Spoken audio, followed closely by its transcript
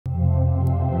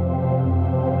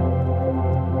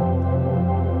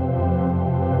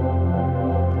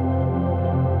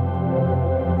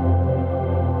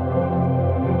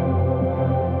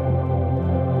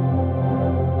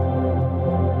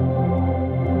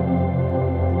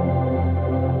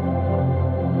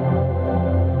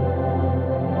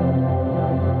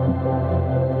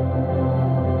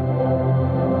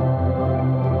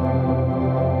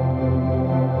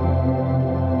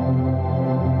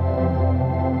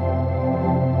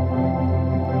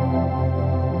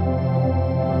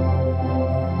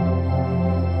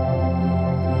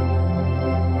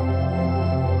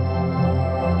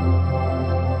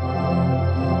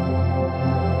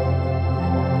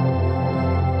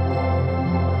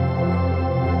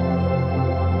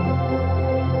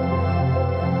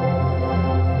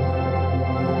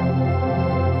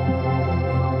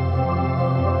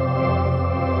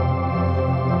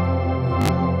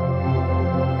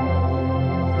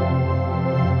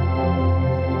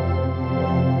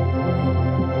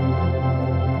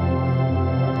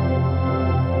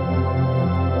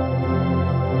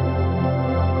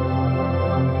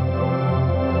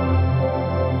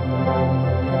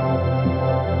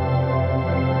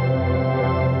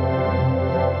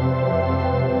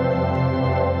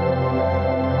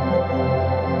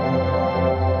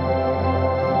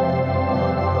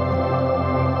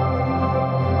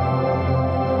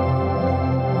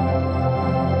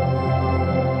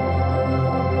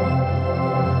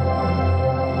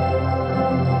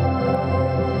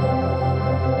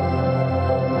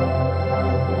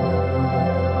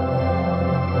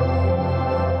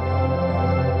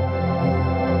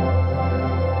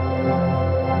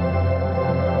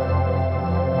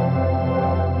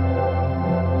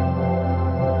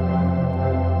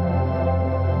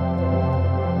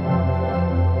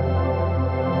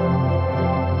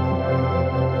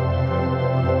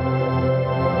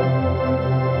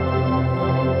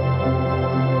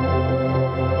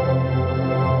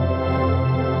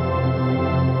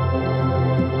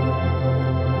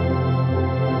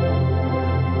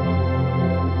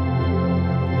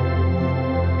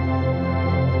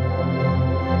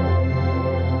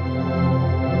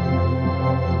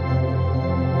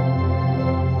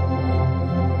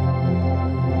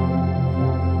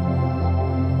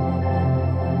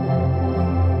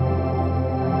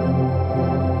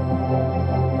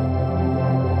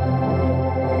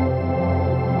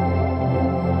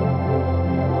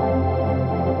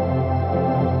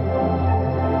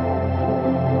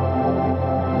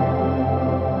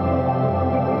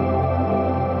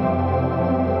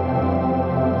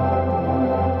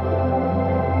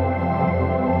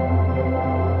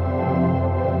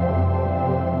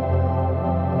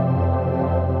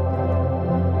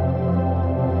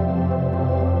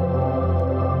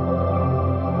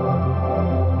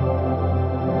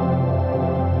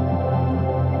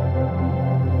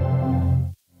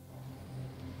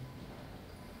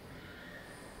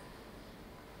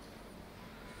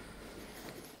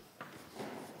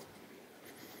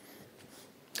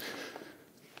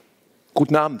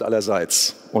Guten Abend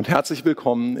allerseits und herzlich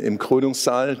willkommen im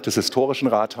Krönungssaal des historischen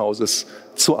Rathauses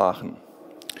zu Aachen.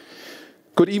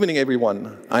 Good evening,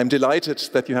 everyone. I'm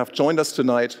delighted that you have joined us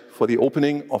tonight for the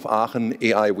opening of Aachen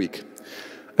AI Week,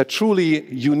 a truly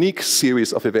unique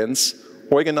series of events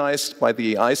organized by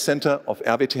the AI Center of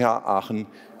RWTH Aachen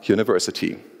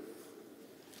University.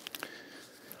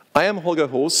 I am Holger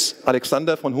Hoos,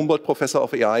 Alexander von Humboldt Professor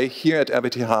of AI here at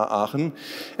RWTH Aachen,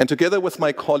 and together with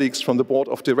my colleagues from the Board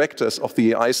of Directors of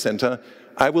the AI Center,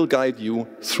 I will guide you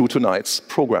through tonight's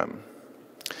program.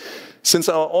 Since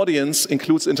our audience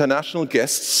includes international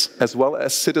guests as well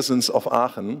as citizens of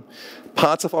Aachen,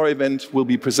 parts of our event will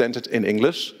be presented in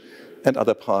English and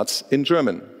other parts in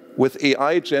German, with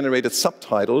AI-generated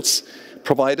subtitles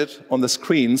provided on the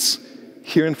screens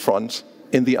here in front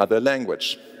in the other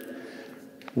language.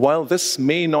 While this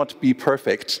may not be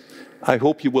perfect, I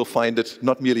hope you will find it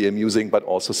not merely amusing, but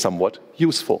also somewhat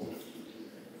useful.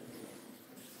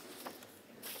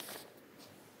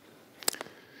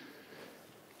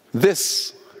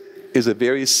 This is a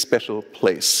very special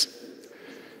place.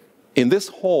 In this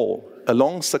hall, a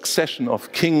long succession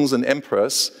of kings and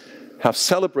emperors have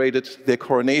celebrated their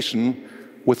coronation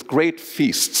with great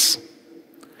feasts.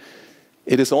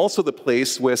 It is also the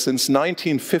place where since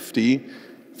 1950,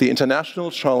 the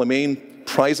International Charlemagne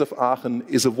Prize of Aachen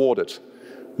is awarded,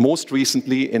 most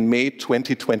recently in May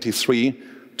 2023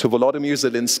 to Volodymyr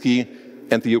Zelensky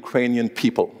and the Ukrainian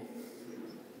people.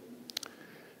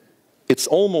 It's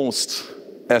almost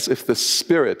as if the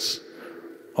spirit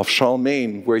of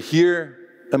Charlemagne were here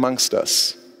amongst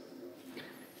us.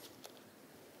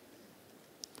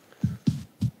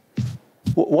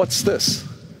 What's this?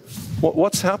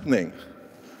 What's happening?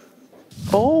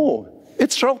 Oh,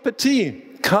 it's Charles Petit.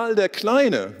 Karl der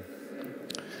Kleine.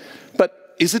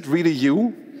 But is it really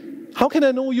you? How can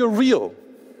I know you're real?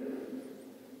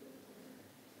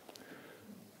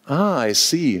 Ah, I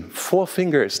see. 4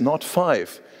 fingers, not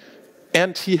 5.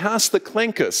 And he has the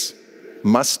clankers.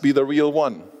 Must be the real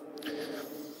one.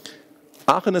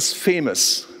 Aachen is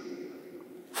famous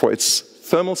for its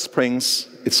thermal springs,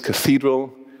 its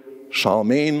cathedral,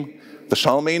 Charlemagne, the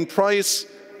Charlemagne Prize,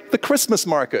 the Christmas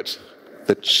market,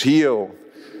 the Chio,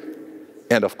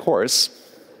 and of course,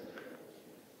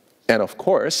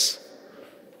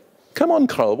 come on,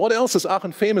 Karl, what else is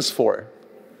Aachen famous for?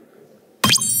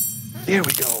 There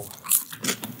we go.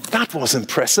 That was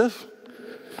impressive.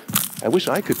 I wish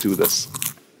I could do this.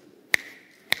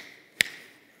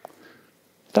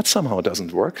 That somehow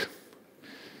doesn't work.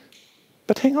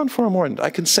 But hang on for a moment, I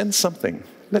can sense something.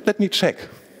 Let me check.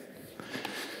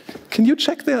 Can you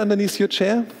check there underneath your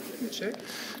chair? Check?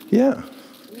 Yeah.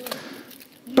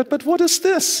 But what is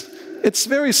this? It's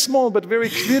very small, but very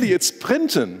clearly it's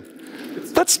printen.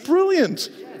 That's brilliant.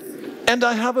 And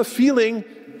I have a feeling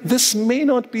this may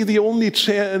not be the only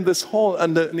chair in this hall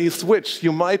underneath which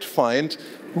you might find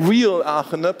real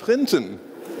Aachener printen.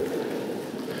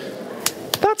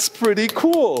 That's pretty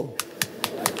cool.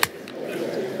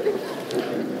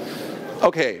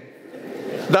 Okay,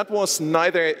 that was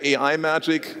neither AI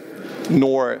magic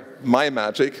nor my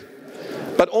magic,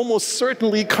 but almost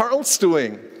certainly Karl's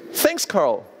doing. Thanks,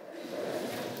 Karl.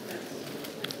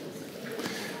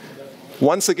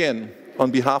 Once again,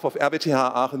 on behalf of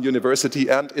RWTH Aachen University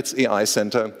and its AI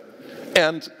Center,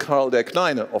 and Karl der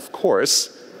Kleine, of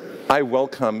course, I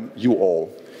welcome you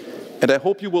all. And I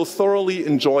hope you will thoroughly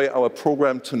enjoy our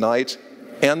program tonight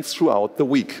and throughout the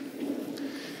week.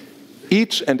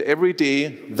 Each and every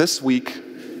day this week,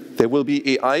 there will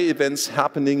be AI events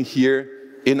happening here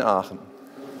in Aachen.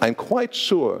 I'm quite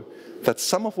sure that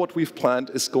some of what we've planned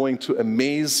is going to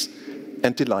amaze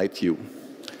and delight you.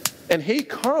 And hey,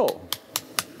 Karl,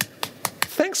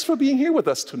 thanks for being here with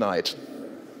us tonight.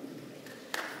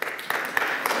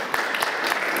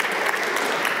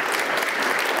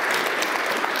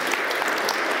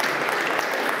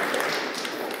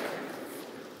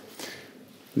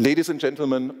 Ladies and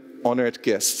gentlemen, honored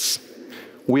guests,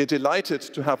 we are delighted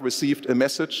to have received a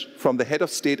message from the head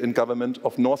of state and government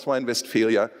of North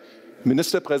Rhine-Westphalia,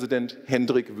 Ministerpräsident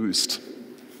Hendrik Wüst.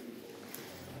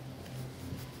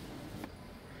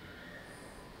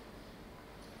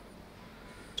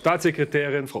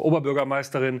 Staatssekretärin, Frau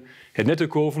Oberbürgermeisterin, Herr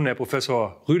Nettekoven, Herr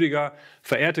Professor Rüdiger,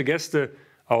 verehrte Gäste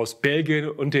aus Belgien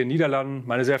und den Niederlanden,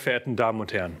 meine sehr verehrten Damen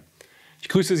und Herren. Ich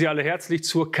grüße Sie alle herzlich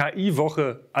zur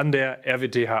KI-Woche an der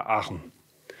RWTH Aachen.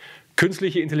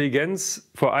 Künstliche Intelligenz,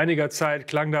 vor einiger Zeit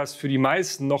klang das für die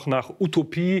meisten noch nach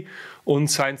Utopie und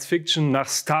Science Fiction, nach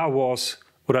Star Wars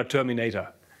oder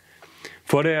Terminator.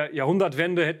 Vor der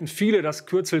Jahrhundertwende hätten viele das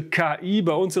Kürzel KI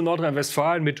bei uns in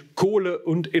Nordrhein-Westfalen mit Kohle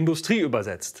und Industrie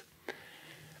übersetzt.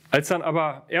 Als dann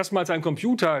aber erstmals ein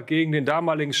Computer gegen den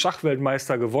damaligen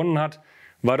Schachweltmeister gewonnen hat,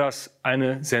 war das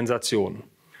eine Sensation.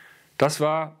 Das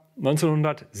war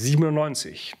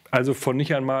 1997, also vor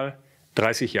nicht einmal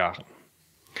 30 Jahren.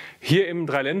 Hier im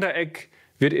Dreiländereck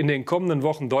wird in den kommenden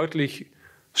Wochen deutlich,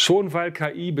 schon weil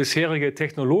KI bisherige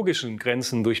technologischen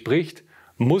Grenzen durchbricht,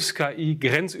 muss KI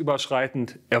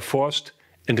grenzüberschreitend erforscht,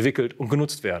 entwickelt und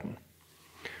genutzt werden.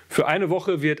 Für eine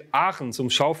Woche wird Aachen zum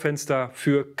Schaufenster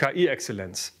für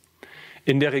KI-Exzellenz.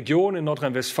 In der Region, in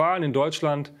Nordrhein-Westfalen, in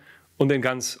Deutschland und in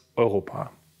ganz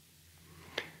Europa.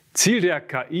 Ziel der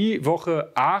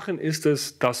KI-Woche Aachen ist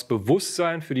es, das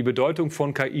Bewusstsein für die Bedeutung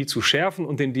von KI zu schärfen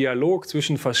und den Dialog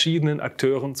zwischen verschiedenen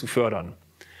Akteuren zu fördern.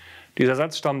 Dieser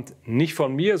Satz stammt nicht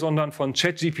von mir, sondern von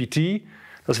ChatGPT.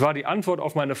 Das war die Antwort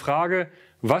auf meine Frage,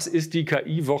 was ist die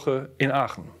KI-Woche in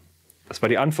Aachen? Das war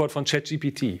die Antwort von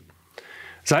ChatGPT.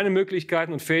 Seine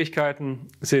Möglichkeiten und Fähigkeiten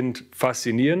sind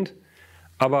faszinierend,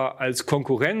 aber als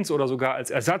Konkurrenz oder sogar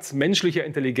als Ersatz menschlicher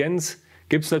Intelligenz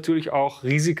gibt es natürlich auch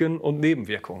Risiken und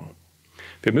Nebenwirkungen.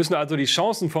 Wir müssen also die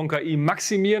Chancen von KI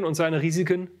maximieren und seine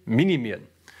Risiken minimieren.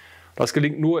 Das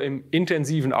gelingt nur im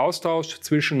intensiven Austausch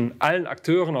zwischen allen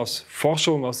Akteuren aus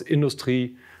Forschung, aus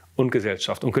Industrie und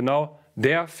Gesellschaft. Und genau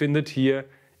der findet hier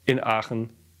in Aachen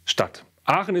statt.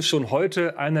 Aachen ist schon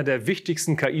heute einer der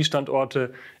wichtigsten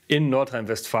KI-Standorte in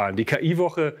Nordrhein-Westfalen. Die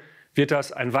KI-Woche wird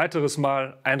das ein weiteres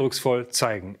Mal eindrucksvoll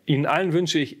zeigen. Ihnen allen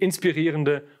wünsche ich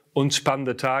inspirierende und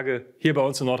spannende Tage hier bei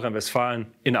uns in Nordrhein-Westfalen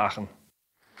in Aachen.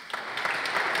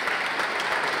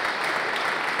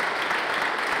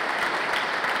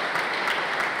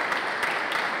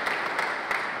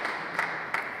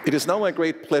 It is now my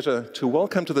great pleasure to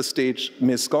welcome to the stage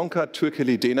Ms. Gonca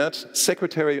Türkeli-Denert,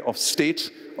 Secretary of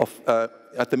State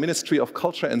at the Ministry of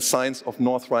Culture and Science of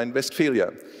North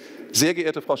Rhine-Westphalia. Sehr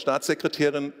geehrte Frau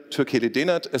Staatssekretärin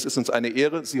Türkeli-Denert, es ist uns eine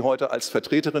Ehre, Sie heute als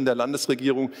Vertreterin der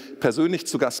Landesregierung persönlich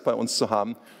zu Gast bei uns zu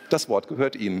haben. Das Wort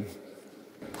gehört Ihnen.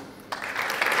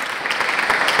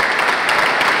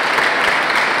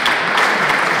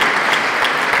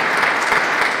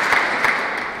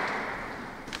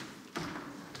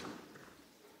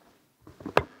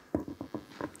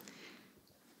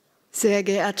 Sehr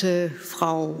geehrte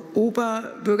Frau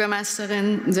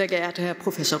Oberbürgermeisterin, sehr geehrter Herr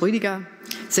Professor Rüdiger,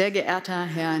 sehr geehrter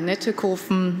Herr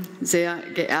Nettekoven, sehr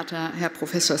geehrter Herr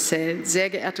Professor Sell,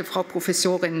 sehr geehrte Frau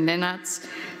Professorin Lennertz,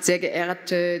 sehr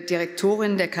geehrte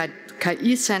Direktorin der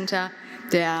KI-Center,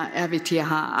 der RWTH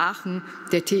Aachen,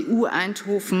 der TU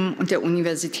Eindhoven und der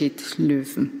Universität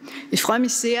Löwen. Ich freue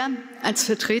mich sehr, als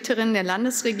Vertreterin der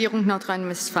Landesregierung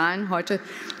Nordrhein-Westfalen heute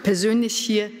persönlich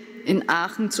hier in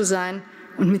Aachen zu sein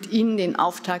und mit Ihnen den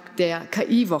Auftakt der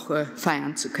KI-Woche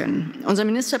feiern zu können. Unser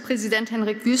Ministerpräsident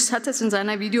Henrik Wüst hat es in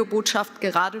seiner Videobotschaft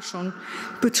gerade schon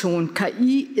betont.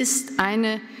 KI ist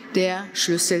eine der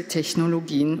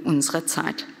Schlüsseltechnologien unserer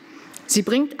Zeit. Sie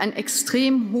bringt ein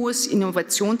extrem hohes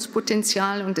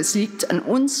Innovationspotenzial und es liegt an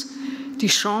uns, die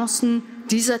Chancen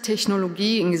dieser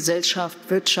Technologie in Gesellschaft,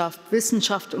 Wirtschaft,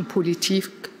 Wissenschaft und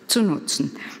Politik zu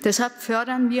nutzen. Deshalb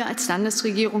fördern wir als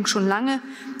Landesregierung schon lange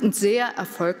und sehr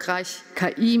erfolgreich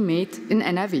KI-Made in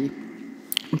NRW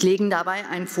und legen dabei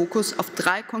einen Fokus auf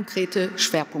 3 konkrete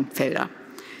Schwerpunktfelder: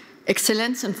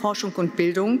 Exzellenz in Forschung und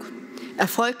Bildung,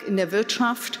 Erfolg in der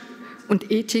Wirtschaft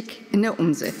und Ethik in der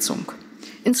Umsetzung.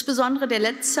 Insbesondere der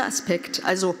letzte Aspekt,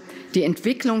 also die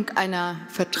Entwicklung einer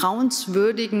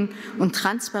vertrauenswürdigen und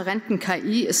transparenten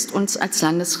KI, ist uns als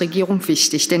Landesregierung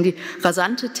wichtig, denn die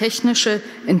rasante technische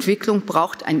Entwicklung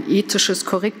braucht ein ethisches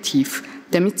Korrektiv,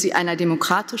 damit sie einer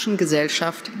demokratischen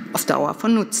Gesellschaft auf Dauer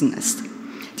von Nutzen ist.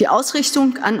 Die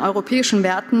Ausrichtung an europäischen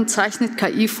Werten zeichnet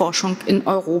KI-Forschung in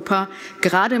Europa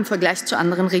gerade im Vergleich zu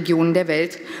anderen Regionen der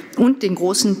Welt und den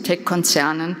großen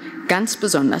Tech-Konzernen ganz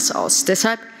besonders aus.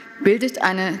 Deshalb bildet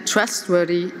eine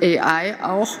Trustworthy AI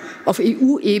auch auf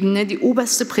EU-Ebene die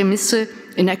oberste Prämisse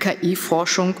in der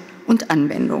KI-Forschung und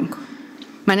Anwendung.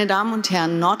 Meine Damen und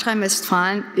Herren,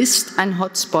 Nordrhein-Westfalen ist ein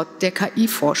Hotspot der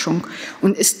KI-Forschung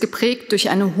und ist geprägt durch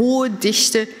eine hohe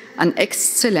Dichte an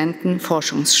exzellenten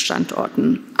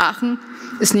Forschungsstandorten. Aachen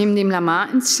ist neben dem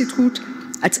Lamar-Institut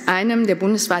als einem der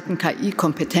bundesweiten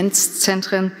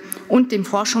KI-Kompetenzzentren und dem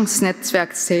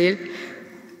Forschungsnetzwerk SAIL,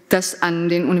 das an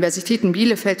den Universitäten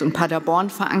Bielefeld und Paderborn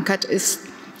verankert ist,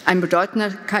 ein bedeutender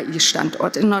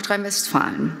KI-Standort in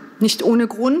Nordrhein-Westfalen. Nicht ohne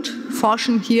Grund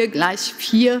forschen hier gleich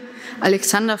 4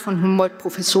 Alexander von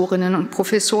Humboldt-Professorinnen und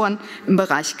Professoren im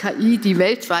Bereich KI, die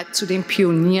weltweit zu den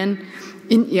Pionieren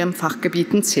in ihren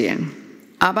Fachgebieten zählen.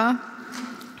 Aber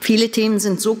viele Themen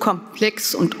sind so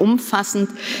komplex und umfassend,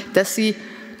 dass sie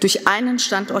durch einen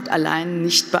Standort allein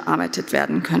nicht bearbeitet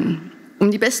werden können. Um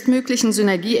die bestmöglichen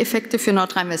Synergieeffekte für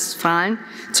Nordrhein-Westfalen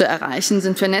zu erreichen,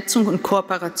 sind Vernetzung und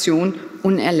Kooperation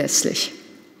unerlässlich.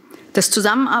 Dass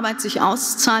Zusammenarbeit sich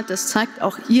auszahlt, das zeigt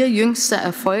auch Ihr jüngster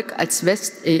Erfolg als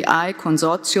West AI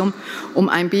Konsortium um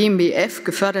ein BMBF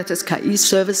gefördertes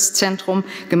KI-Servicezentrum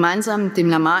gemeinsam mit dem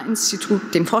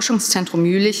Lamar-Institut, dem Forschungszentrum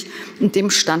Jülich und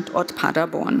dem Standort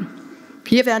Paderborn.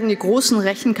 Hier werden die großen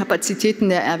Rechenkapazitäten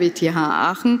der RWTH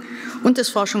Aachen und des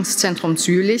Forschungszentrums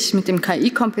Jülich mit den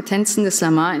KI-Kompetenzen des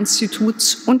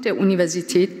Lamar-Instituts und der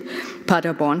Universität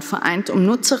Paderborn vereint, um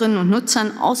Nutzerinnen und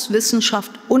Nutzern aus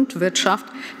Wissenschaft und Wirtschaft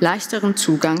leichteren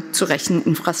Zugang zu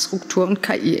Recheninfrastruktur und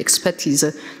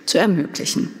KI-Expertise zu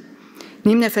ermöglichen.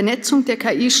 Neben der Vernetzung der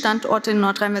KI-Standorte in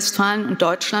Nordrhein-Westfalen und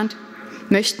Deutschland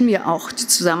möchten wir auch die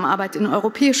Zusammenarbeit in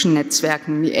europäischen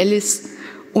Netzwerken wie ELIS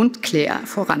und CLAIR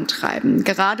vorantreiben.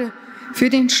 Gerade für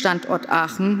den Standort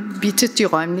Aachen bietet die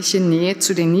räumliche Nähe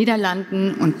zu den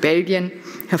Niederlanden und Belgien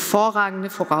hervorragende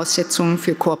Voraussetzungen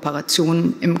für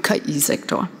Kooperationen im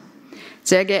KI-Sektor.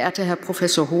 Sehr geehrter Herr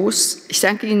Professor Hoos, ich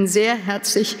danke Ihnen sehr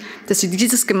herzlich, dass Sie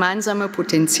dieses gemeinsame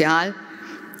Potenzial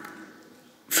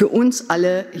für uns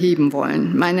alle heben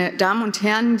wollen. Meine Damen und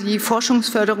Herren, die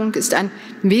Forschungsförderung ist ein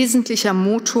wesentlicher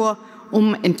Motor,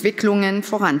 um Entwicklungen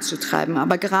voranzutreiben.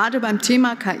 Aber gerade beim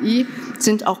Thema KI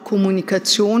sind auch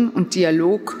Kommunikation und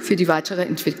Dialog für die weitere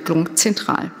Entwicklung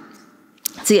zentral.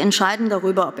 Sie entscheiden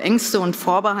darüber, ob Ängste und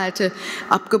Vorbehalte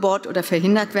abgebaut oder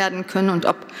verhindert werden können und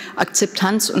ob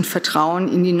Akzeptanz und Vertrauen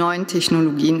in die neuen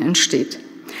Technologien entsteht.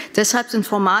 Deshalb sind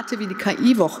Formate wie die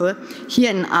KI-Woche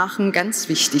hier in Aachen ganz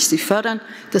wichtig. Sie fördern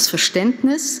das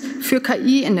Verständnis für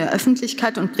KI in der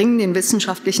Öffentlichkeit und bringen den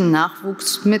wissenschaftlichen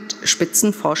Nachwuchs mit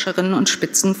Spitzenforscherinnen und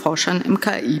Spitzenforschern im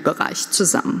KI-Bereich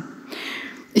zusammen.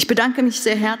 Ich bedanke mich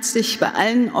sehr herzlich bei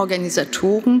allen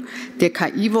Organisatoren der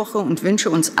KI-Woche und wünsche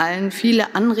uns allen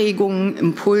viele Anregungen,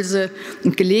 Impulse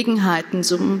und Gelegenheiten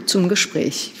zum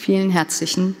Gespräch. Vielen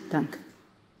herzlichen Dank.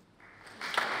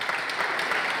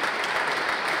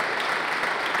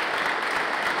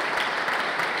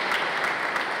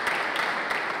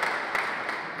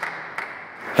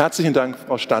 Herzlichen Dank,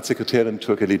 Frau Staatssekretärin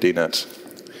Türkeli-Dehnert.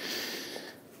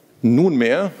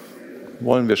 Nunmehr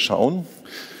wollen wir schauen,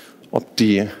 ob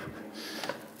die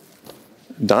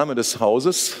Dame des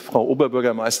Hauses, Frau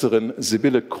Oberbürgermeisterin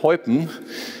Sibylle Keupen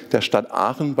der Stadt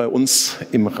Aachen, bei uns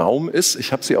im Raum ist.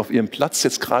 Ich habe sie auf ihrem Platz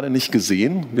jetzt gerade nicht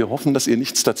gesehen. Wir hoffen, dass ihr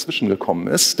nichts dazwischen gekommen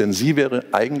ist, denn sie wäre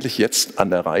eigentlich jetzt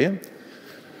an der Reihe.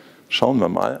 Schauen wir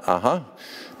mal. Aha.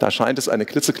 Da scheint es eine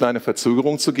klitzekleine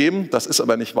Verzögerung zu geben. Das ist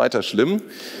aber nicht weiter schlimm,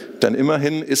 denn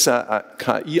immerhin ist ja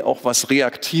KI auch was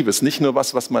Reaktives. Nicht nur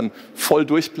was, was man voll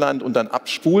durchplant und dann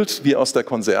abspult, wie aus der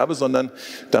Konserve, sondern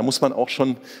da muss man auch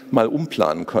schon mal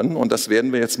umplanen können. Und das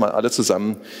werden wir jetzt mal alle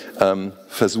zusammen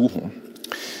versuchen.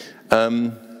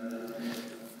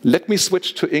 Let me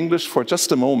switch to English for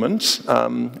just a moment,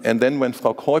 and then when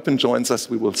Frau Keupen joins us,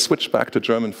 we will switch back to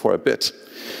German for a bit.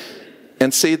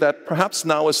 And say that perhaps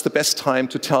now is the best time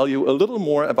to tell you a little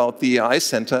more about the AI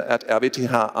Center at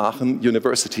RWTH Aachen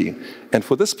University. And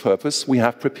for this purpose, we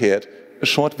have prepared a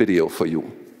short video for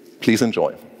you. Please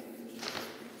enjoy.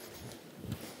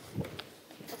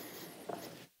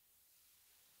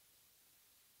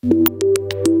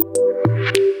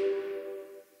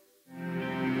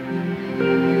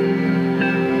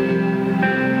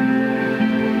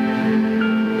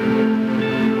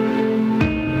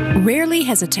 Rarely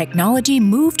has a technology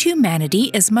moved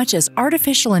humanity as much as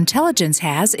artificial intelligence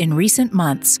has in recent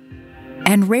months.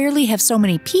 And rarely have so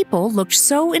many people looked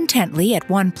so intently at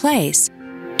one place,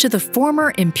 to the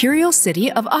former imperial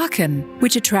city of Aachen,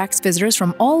 which attracts visitors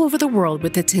from all over the world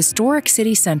with its historic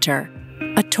city center.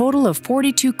 A total of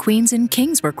 42 queens and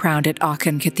kings were crowned at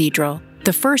Aachen Cathedral,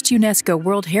 the first UNESCO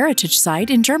World Heritage Site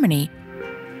in Germany.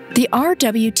 The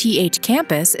RWTH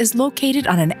campus is located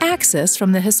on an axis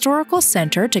from the historical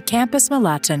center to Campus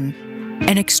Malaten.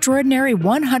 An extraordinary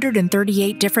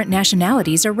 138 different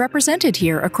nationalities are represented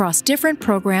here across different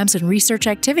programs and research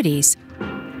activities.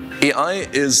 AI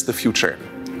is the future.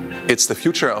 It's the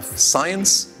future of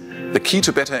science, the key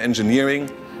to better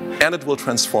engineering, and it will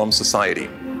transform society.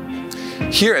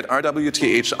 Here at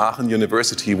RWTH Aachen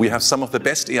University, we have some of the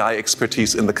best AI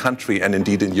expertise in the country and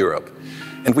indeed in Europe.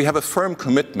 And we have a firm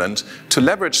commitment to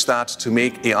leverage that to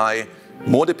make AI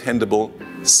more dependable,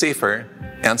 safer,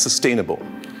 and sustainable.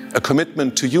 A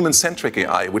commitment to human-centric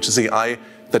AI, which is AI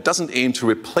that doesn't aim to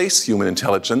replace human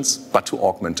intelligence, but to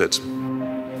augment it.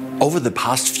 Over the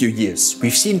past few years,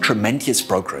 we've seen tremendous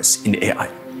progress in AI.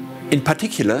 In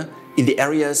particular, in the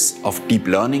areas of deep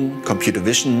learning, computer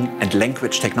vision, and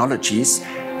language technologies,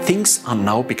 things are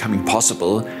now becoming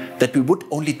possible that we would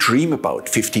only dream about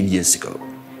 15 years ago.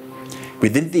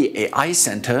 Within the AI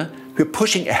Center, we're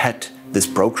pushing ahead this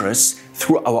progress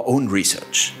through our own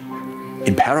research.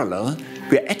 In parallel,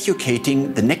 we're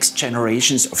educating the next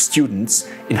generations of students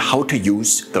in how to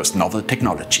use those novel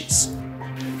technologies.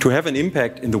 To have an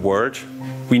impact in the world,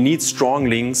 we need strong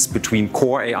links between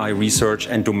core AI research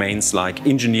and domains like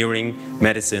engineering,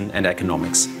 medicine, and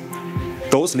economics.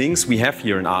 Those links we have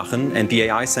here in Aachen, and the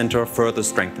AI Center further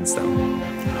strengthens them.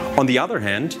 On the other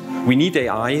hand, we need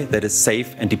AI that is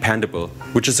safe and dependable,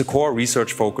 which is a core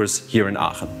research focus here in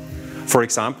Aachen. For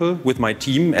example, with my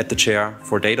team at the Chair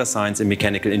for Data Science and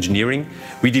Mechanical Engineering,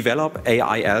 we develop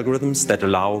AI algorithms that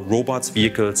allow robots,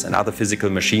 vehicles, and other physical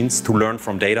machines to learn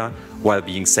from data while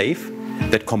being safe,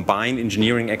 that combine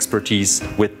engineering expertise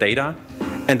with data,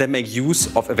 and that make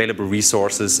use of available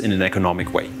resources in an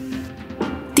economic way.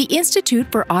 The Institute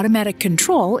for Automatic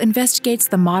Control investigates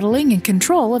the modeling and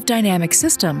control of dynamic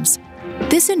systems.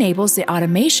 This enables the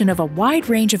automation of a wide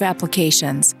range of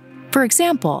applications. For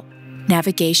example,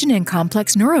 navigation in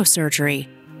complex neurosurgery,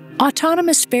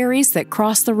 autonomous ferries that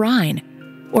cross the Rhine,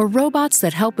 or robots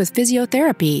that help with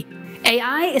physiotherapy.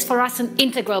 AI is for us an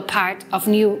integral part of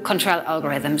new control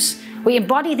algorithms. We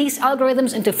embody these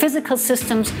algorithms into physical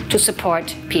systems to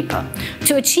support people.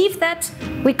 To achieve that,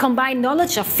 we combine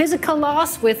knowledge of physical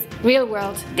laws with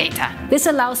real-world data. This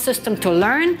allows systems to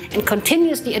learn and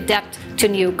continuously adapt to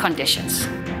new conditions.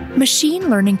 Machine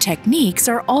learning techniques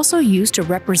are also used to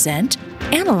represent,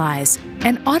 analyze,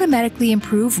 and automatically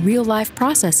improve real-life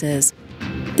processes.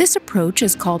 This approach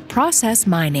is called process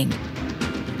mining.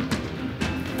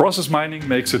 Process mining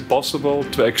makes it possible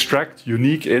to extract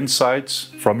unique insights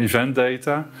from event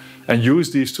data and use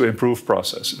these to improve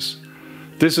processes.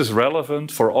 This is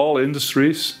relevant for all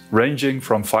industries, ranging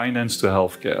from finance to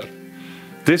healthcare.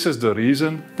 This is the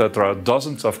reason that there are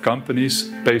dozens of companies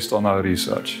based on our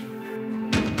research.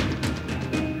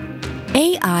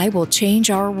 AI will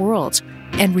change our world,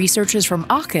 and researchers from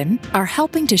Aachen are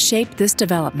helping to shape this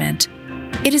development.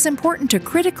 It is important to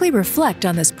critically reflect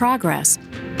on this progress,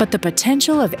 but the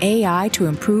potential of AI to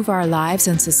improve our lives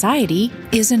and society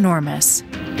is enormous.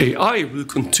 AI will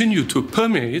continue to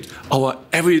permeate our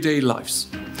everyday lives.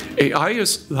 AI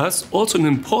is thus also an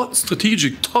important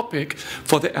strategic topic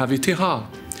for the RWTH.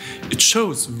 It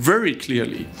shows very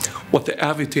clearly what the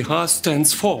RWTH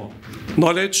stands for: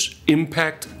 knowledge,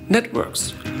 impact,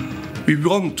 networks. We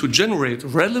want to generate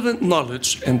relevant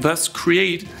knowledge and thus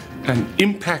create an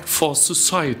impact for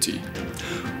society.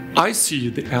 I see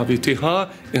the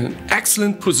RWTH in an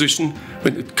excellent position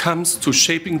when it comes to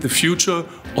shaping the future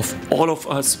of all of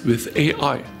us with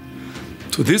AI.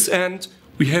 To this end,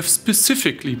 we have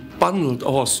specifically bundled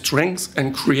our strengths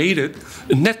and created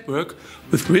a network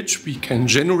with which we can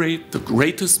generate the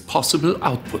greatest possible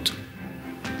output.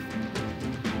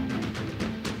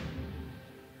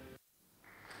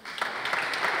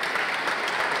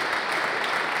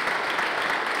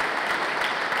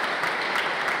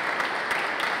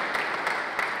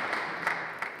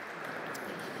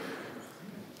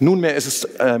 Nunmehr ist es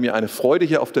mir eine Freude,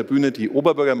 hier auf der Bühne die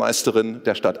Oberbürgermeisterin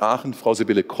der Stadt Aachen, Frau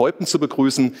Sibylle Keupen, zu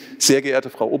begrüßen. Sehr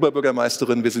geehrte Frau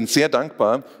Oberbürgermeisterin, wir sind sehr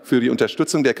dankbar für die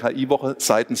Unterstützung der KI-Woche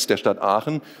seitens der Stadt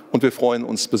Aachen und wir freuen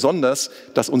uns besonders,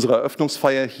 dass unsere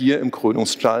Eröffnungsfeier hier im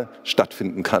Krönungssaal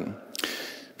stattfinden kann.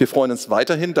 Wir freuen uns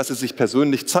weiterhin, dass Sie sich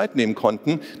persönlich Zeit nehmen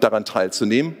konnten, daran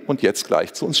teilzunehmen und jetzt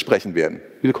gleich zu uns sprechen werden.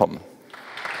 Willkommen.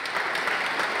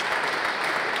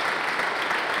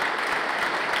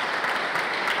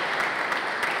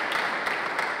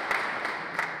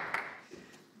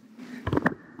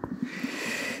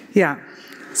 Ja,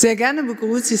 sehr gerne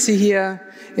begrüße ich Sie hier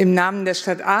im Namen der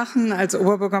Stadt Aachen als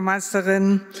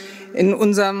Oberbürgermeisterin in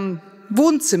unserem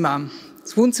Wohnzimmer.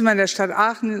 Das Wohnzimmer der Stadt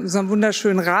Aachen, in unserem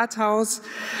wunderschönen Rathaus.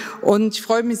 Und ich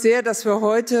freue mich sehr, dass wir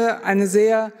heute eine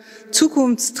sehr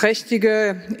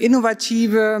zukunftsträchtige,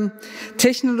 innovative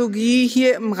Technologie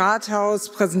hier im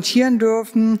Rathaus präsentieren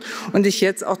dürfen und ich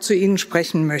jetzt auch zu Ihnen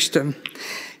sprechen möchte.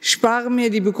 Ich spare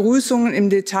mir die Begrüßungen im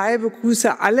Detail,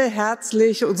 begrüße alle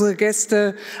herzlich, unsere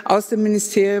Gäste aus dem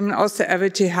Ministerium, aus der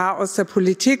RWTH, aus der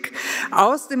Politik,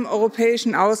 aus dem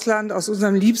europäischen Ausland, aus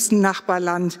unserem liebsten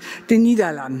Nachbarland, den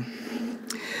Niederlanden.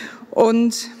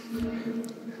 Und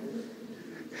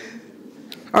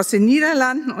aus den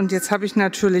Niederlanden, und jetzt habe ich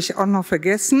natürlich auch noch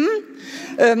vergessen,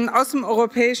 aus dem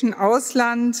europäischen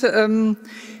Ausland.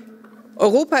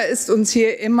 Europa ist uns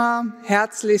hier immer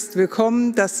herzlichst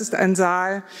willkommen. Das ist ein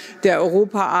Saal, der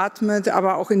Europa atmet,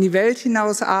 aber auch in die Welt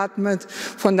hinaus atmet.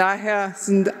 Von daher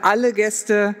sind alle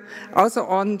Gäste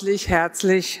außerordentlich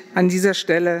herzlich an dieser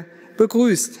Stelle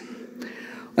begrüßt.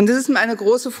 Und es ist mir eine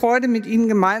große Freude, mit Ihnen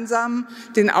gemeinsam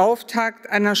den Auftakt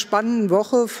einer spannenden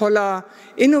Woche voller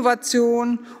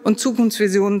Innovation und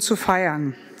Zukunftsvisionen zu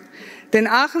feiern. Denn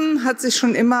Aachen hat sich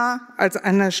schon immer als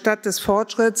eine Stadt des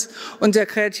Fortschritts und der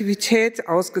Kreativität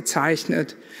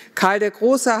ausgezeichnet. Karl der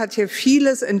Große hat hier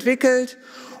vieles entwickelt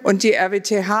und die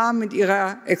RWTH mit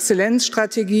ihrer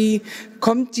Exzellenzstrategie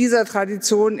kommt dieser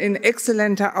Tradition in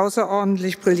exzellenter,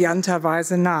 außerordentlich brillanter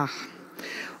Weise nach.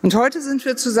 Und heute sind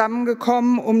wir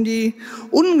zusammengekommen, um die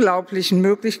unglaublichen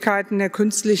Möglichkeiten der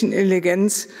künstlichen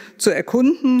Intelligenz zu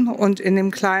erkunden. Und in dem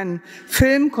kleinen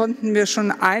Film konnten wir schon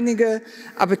einige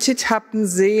Appetithappen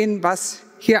sehen, was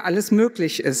hier alles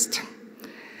möglich ist.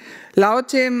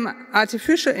 Laut dem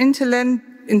Artificial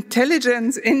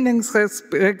Intelligence Index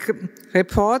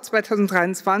Report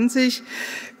 2023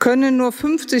 können nur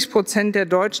 50% der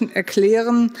Deutschen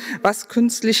erklären, was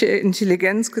künstliche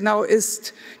Intelligenz genau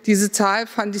ist. Diese Zahl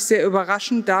fand ich sehr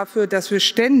überraschend dafür, dass wir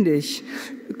ständig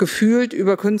gefühlt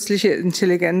über künstliche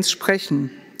Intelligenz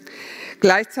sprechen.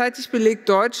 Gleichzeitig belegt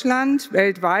Deutschland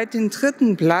weltweit den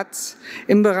 3. Platz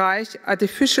im Bereich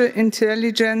Artificial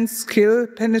Intelligence Skill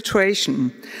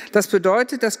Penetration. Das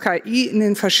bedeutet, dass KI in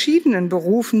den verschiedenen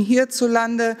Berufen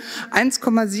hierzulande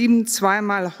 1,72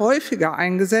 Mal häufiger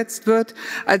eingesetzt wird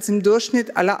als im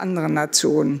Durchschnitt aller anderen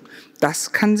Nationen.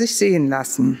 Das kann sich sehen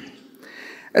lassen.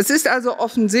 Es ist also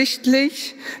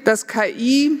offensichtlich, dass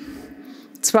KI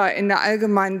zwar in der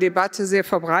allgemeinen Debatte sehr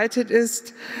verbreitet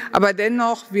ist, aber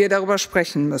dennoch wir darüber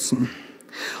sprechen müssen.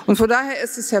 Und von daher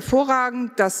ist es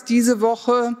hervorragend, dass diese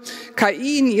Woche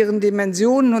KI in ihren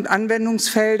Dimensionen und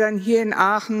Anwendungsfeldern hier in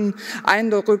Aachen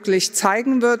eindrücklich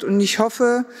zeigen wird. Und ich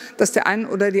hoffe, dass der ein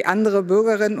oder die andere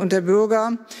Bürgerin und der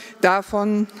Bürger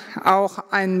davon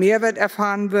auch einen Mehrwert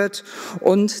erfahren wird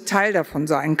und Teil davon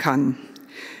sein kann.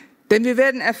 Denn wir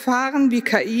werden erfahren, wie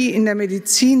KI in der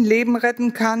Medizin Leben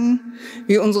retten kann,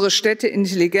 wie unsere Städte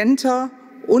intelligenter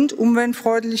und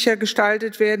umweltfreundlicher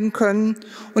gestaltet werden können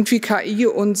und wie KI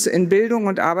uns in Bildung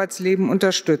und Arbeitsleben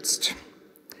unterstützt.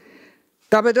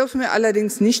 Dabei dürfen wir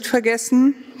allerdings nicht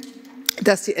vergessen,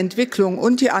 dass die Entwicklung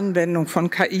und die Anwendung von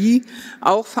KI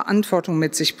auch Verantwortung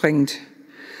mit sich bringt.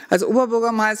 Als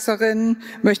Oberbürgermeisterin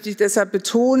möchte ich deshalb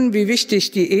betonen, wie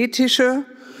wichtig die ethische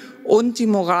und die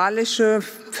moralische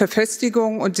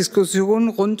Verfestigung und Diskussion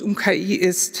rund um KI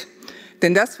ist.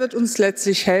 Denn das wird uns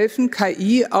letztlich helfen,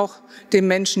 KI auch dem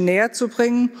Menschen näher zu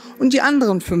bringen und die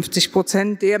anderen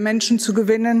 50% der Menschen zu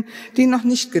gewinnen, die noch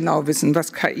nicht genau wissen,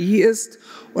 was KI ist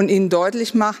und ihnen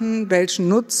deutlich machen, welchen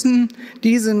Nutzen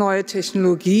diese neue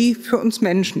Technologie für uns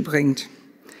Menschen bringt.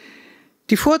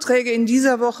 Die Vorträge in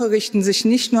dieser Woche richten sich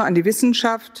nicht nur an die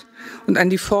Wissenschaft und an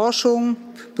die Forschung,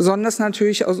 besonders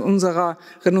natürlich aus unserer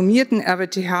renommierten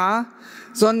RWTH,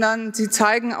 sondern sie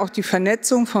zeigen auch die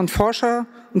Vernetzung von Forscher-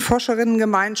 und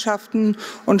Forscherinnengemeinschaften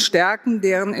und stärken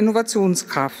deren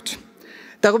Innovationskraft.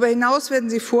 Darüber hinaus werden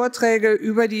Sie Vorträge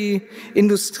über die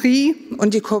Industrie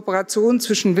und die Kooperation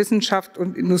zwischen Wissenschaft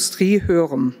und Industrie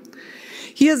hören.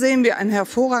 Hier sehen wir ein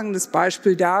hervorragendes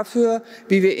Beispiel dafür,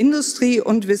 wie wir Industrie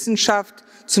und Wissenschaft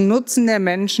zum Nutzen der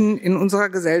Menschen in unserer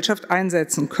Gesellschaft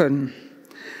einsetzen können.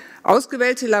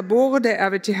 Ausgewählte Labore der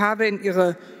RWTH werden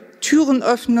ihre Türen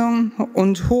öffnen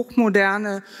und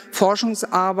hochmoderne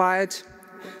Forschungsarbeit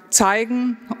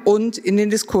zeigen und in den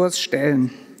Diskurs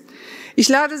stellen. Ich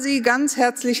lade Sie ganz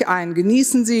herzlich ein.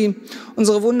 Genießen Sie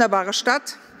unsere wunderbare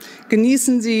Stadt,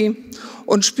 genießen Sie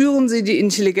und spüren Sie die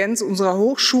Intelligenz unserer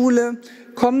Hochschule.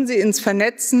 Kommen Sie ins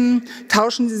Vernetzen,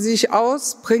 tauschen Sie sich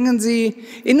aus, bringen Sie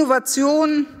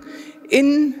Innovation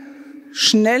in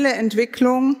schnelle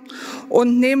Entwicklung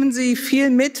und nehmen Sie viel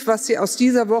mit, was Sie aus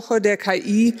dieser Woche der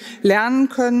KI lernen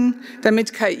können,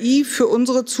 damit KI für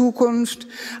unsere Zukunft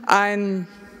ein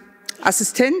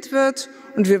Assistent wird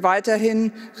und wir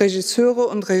weiterhin Regisseure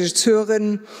und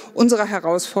Regisseurinnen unserer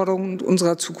Herausforderungen und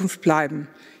unserer Zukunft bleiben.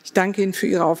 Ich danke Ihnen für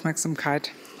Ihre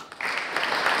Aufmerksamkeit.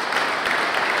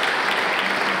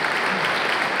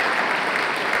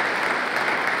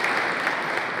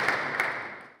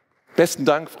 Besten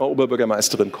Dank, Frau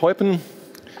Oberbürgermeisterin Keupen.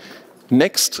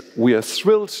 Next, we are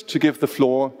thrilled to give the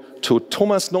floor to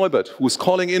Thomas Neubert, who is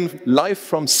calling in live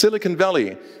from Silicon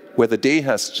Valley, where the day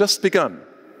has just begun.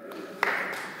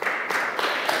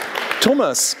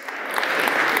 Thomas,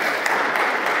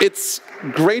 it's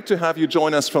great to have you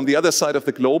join us from the other side of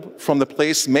the globe, from the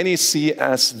place many see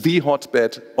as the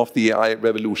hotbed of the AI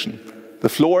revolution. The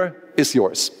floor is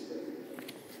yours.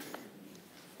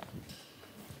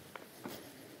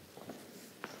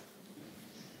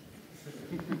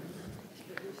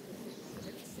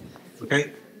 Okay.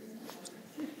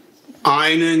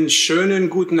 Einen schönen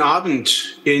guten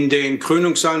Abend in den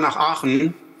Krönungssaal nach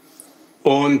Aachen.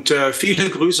 und viele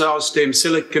Grüße aus dem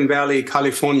Silicon Valley,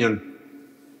 Kalifornien.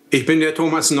 Ich bin der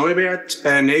Thomas Neubert,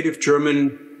 native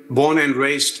German, born and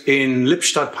raised in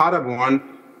Lippstadt, Paderborn,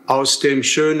 aus dem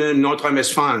schönen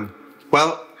Nordrhein-Westfalen.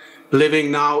 Well,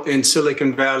 living now in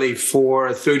Silicon Valley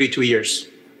for 32 years.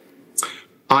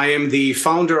 I am the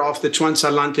founder of the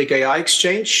Transatlantic AI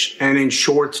Exchange, and in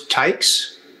short,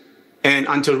 TAIX, and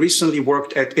until recently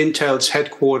worked at Intel's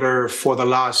headquarters for the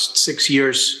last 6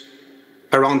 years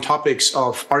around topics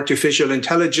of artificial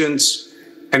intelligence.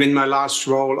 And in my last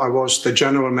role, I was the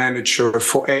general manager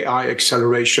for AI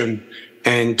acceleration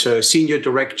and senior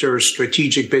director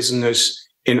strategic business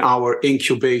in our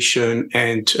incubation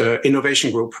and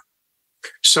innovation group.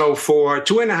 So for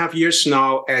 2.5 years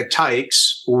now at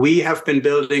TAIX, we have been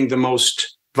building the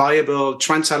most viable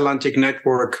transatlantic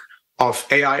network of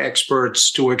AI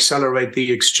experts to accelerate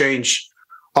the exchange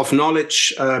of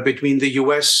knowledge between the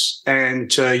US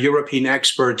and European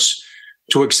experts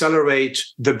to accelerate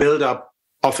the buildup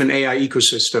of an AI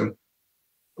ecosystem.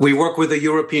 We work with the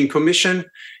European Commission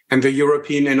and the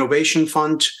European Innovation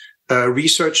Fund,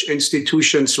 research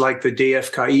institutions like the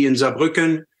DFKI in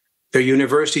Saarbrücken, the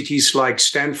universities like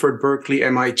Stanford, Berkeley,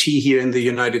 MIT here in the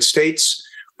United States.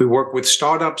 We work with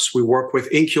startups, we work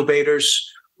with incubators,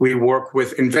 we work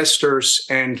with investors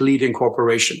and leading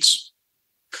corporations.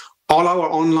 All our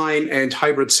online and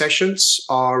hybrid sessions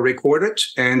are recorded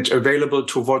and available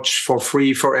to watch for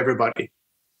free for everybody.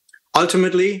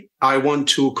 Ultimately, I want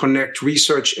to connect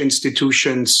research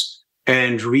institutions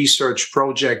and research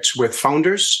projects with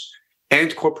founders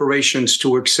and corporations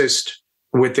to assist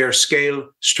with their scale,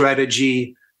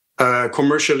 strategy,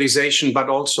 commercialization, but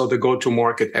also the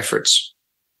go-to-market efforts.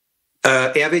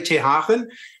 RWTH Aachen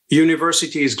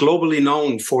University is globally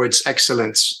known for its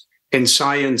excellence in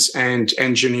science and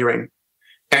engineering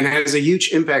and has a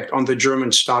huge impact on the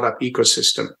German startup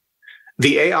ecosystem.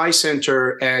 The AI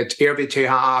Center at RWTH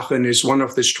Aachen is one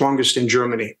of the strongest in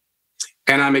Germany.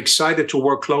 And I'm excited to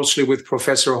work closely with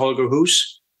Professor Holger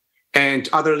Hus and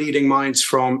other leading minds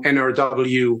from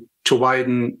NRW to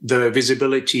widen the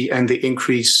visibility and the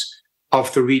increase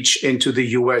of the reach into the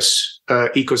US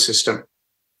ecosystem.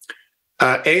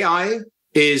 AI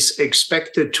is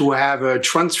expected to have a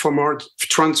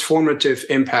transformative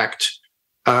impact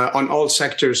on all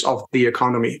sectors of the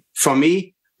economy. For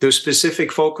me, the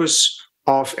specific focus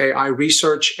of AI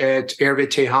research at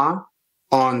RWTH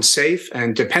on safe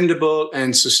and dependable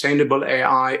and sustainable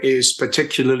AI is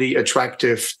particularly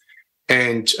attractive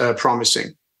and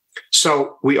promising.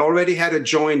 So we already had a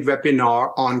joint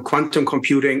webinar on quantum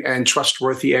computing and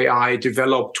trustworthy AI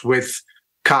developed with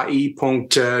KI.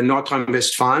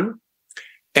 Nordrhein-Westfalen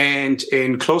and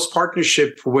in close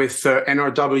partnership with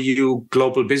NRW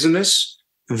Global Business,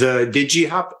 the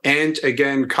DigiHub, and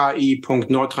again, KI.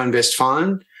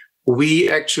 Nordrhein-Westfalen. We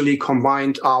actually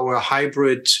combined our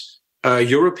hybrid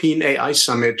European AI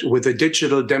Summit with a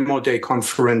digital demo day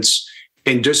conference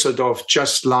in Düsseldorf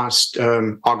just last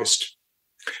August.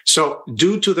 So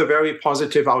due to the very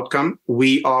positive outcome,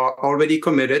 we are already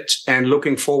committed and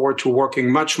looking forward to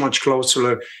working much, much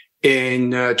closer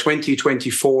in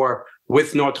 2024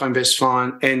 with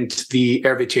Nordrhein-Westfalen and the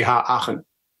RWTH Aachen.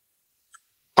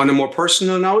 On a more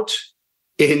personal note,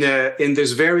 in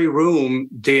this very room,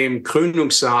 dem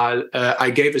Krönungssaal,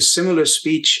 I gave a similar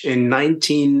speech in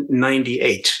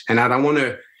 1998. And I don't want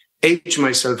to age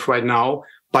myself right now,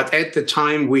 but at the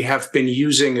time we have been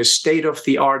using a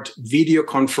state-of-the-art video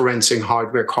conferencing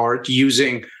hardware card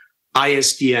using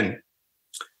ISDN.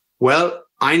 Well,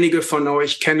 einige von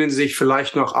euch kennen sich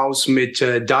vielleicht noch aus mit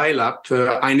Dial-Up,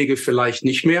 einige vielleicht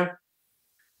nicht mehr.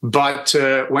 But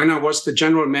when I was the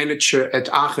general manager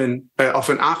at Aachen, of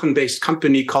an Aachen-based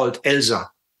company called ELSA,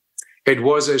 it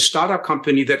was a startup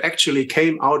company that actually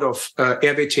came out of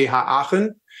RWTH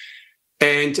Aachen.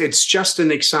 And it's just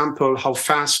an example how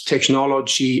fast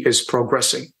technology is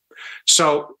progressing.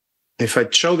 So if I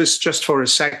show this just for a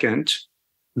second,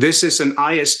 this is an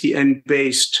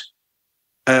ISDN-based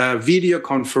video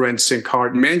conferencing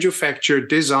card, manufactured,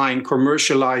 designed,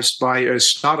 commercialized by a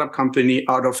startup company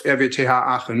out of RWTH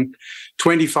Aachen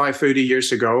 25, 30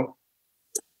 years ago.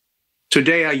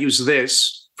 Today, I use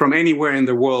this from anywhere in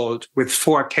the world with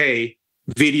 4K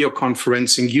video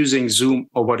conferencing using Zoom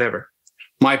or whatever.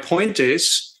 My point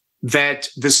is that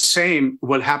the same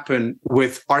will happen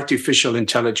with artificial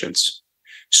intelligence.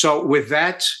 So with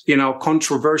that,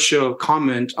 controversial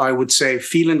comment, I would say,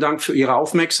 vielen Dank für Ihre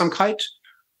Aufmerksamkeit.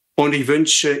 Und ich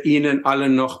wünsche Ihnen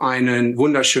allen noch einen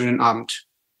wunderschönen Abend.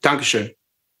 Dankeschön.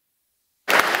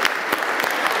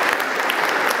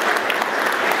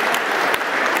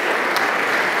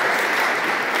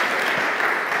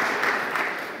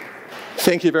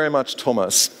 Thank you very much,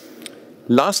 Thomas.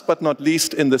 Last but not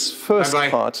least, in this first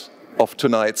part of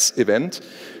tonight's event,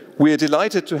 we are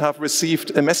delighted to have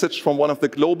received a message from one of the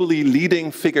globally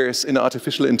leading figures in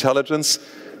artificial intelligence,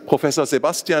 Professor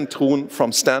Sebastian Thrun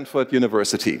from Stanford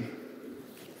University.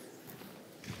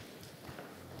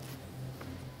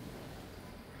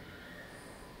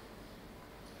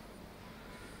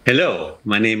 Hello,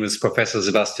 my name is Professor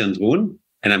Sebastian Thrun,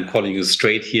 and I'm calling you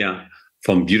straight here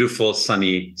from beautiful,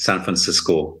 sunny San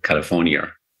Francisco, California.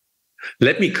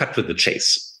 Let me cut to the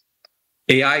chase.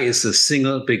 AI is the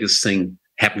single biggest thing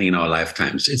happening in our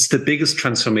lifetimes. It's the biggest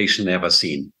transformation ever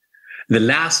seen. In the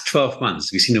last 12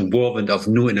 months, we've seen a whirlwind of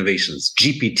new innovations,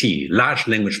 GPT, large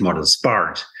language models,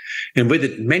 BART, and with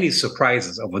it, many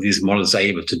surprises of what these models are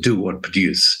able to do or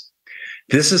produce.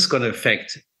 This is going to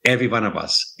affect every one of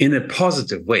us in a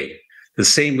positive way, the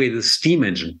same way the steam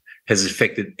engine has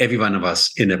affected every one of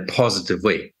us in a positive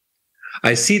way.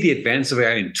 I see the advance of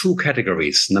AI in two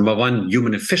categories. Number one,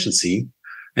 human efficiency,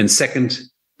 and second,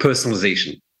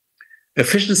 personalization.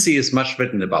 Efficiency is much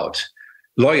written about.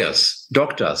 Lawyers,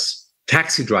 doctors,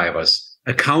 taxi drivers,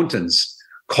 accountants,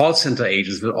 call center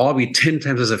agents will all be 10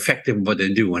 times as effective in what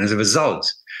they do, and as a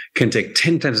result, can take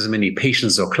 10 times as many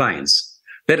patients or clients.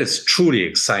 That is truly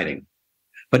exciting.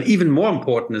 But even more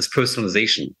important is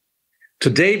personalization.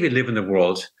 Today, we live in a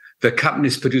world where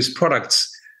companies produce products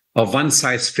of one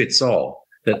size fits all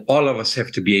that all of us have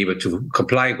to be able to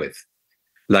comply with.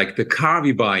 Like the car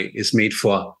we buy is made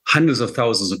for hundreds of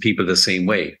thousands of people the same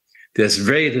way. There's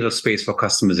very little space for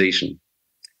customization.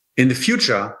 In the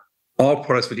future, all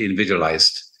products will be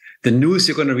individualized. The news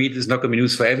you're going to read is not going to be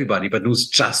news for everybody, but news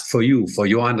just for you, for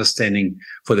your understanding,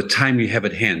 for the time you have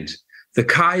at hand. The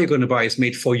car you're going to buy is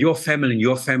made for your family and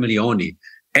your family only.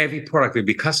 Every product will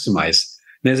be customized.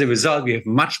 And as a result, we have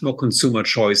much more consumer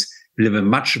choice. We live in a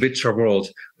much richer world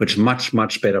with much,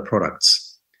 much better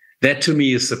products. That, to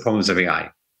me, is the promise of AI.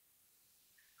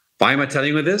 Why am I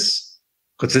telling you this?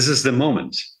 Because this is the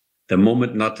moment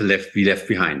not to be left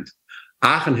behind.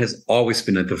 Aachen has always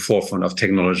been at the forefront of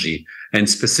technology, and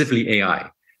specifically AI.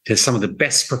 It has some of the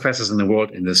best professors in the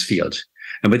world in this field.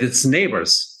 And with its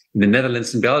neighbors in the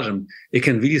Netherlands and Belgium, it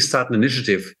can really start an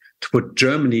initiative to put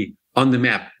Germany on the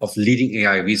map of leading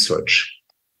AI research.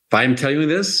 Why am I telling you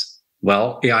this?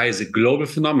 Well, AI is a global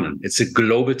phenomenon. It's a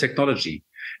global technology.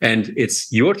 And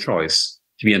it's your choice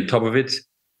to be on top of it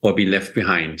or be left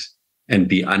behind and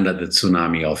be under the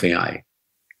tsunami of AI.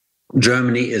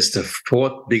 Germany is the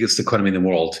fourth biggest economy in the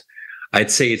world.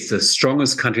 I'd say it's the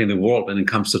strongest country in the world when it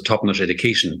comes to top-notch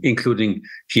education, including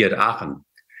here at Aachen.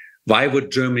 Why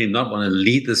would Germany not want to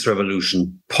lead this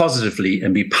revolution positively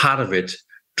and be part of it,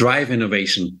 drive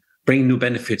innovation, bring new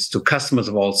benefits to customers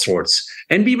of all sorts,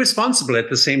 and be responsible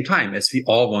at the same time, as we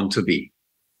all want to be?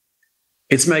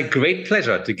 It's my great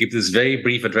pleasure to give this very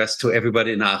brief address to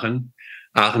everybody in Aachen.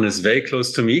 Aachen is very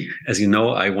close to me. As you know,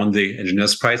 I won the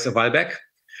Engineers Prize a while back.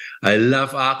 I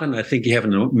love Aachen. I think you have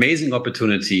an amazing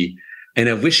opportunity, and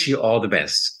I wish you all the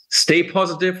best. Stay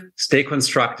positive, stay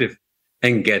constructive,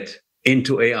 and get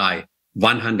into AI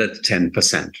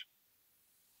 110%.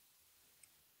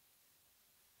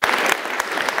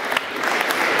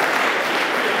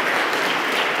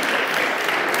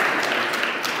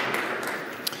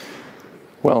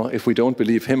 Well, if we don't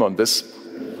believe him on this,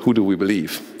 who do we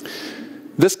believe?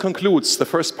 This concludes the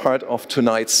first part of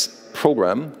tonight's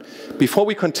program. Before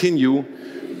we continue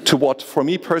to what, for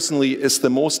me personally, is the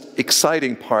most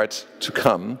exciting part to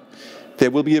come,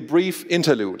 there will be a brief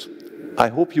interlude. I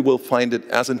hope you will find it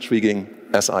as intriguing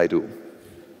as I do.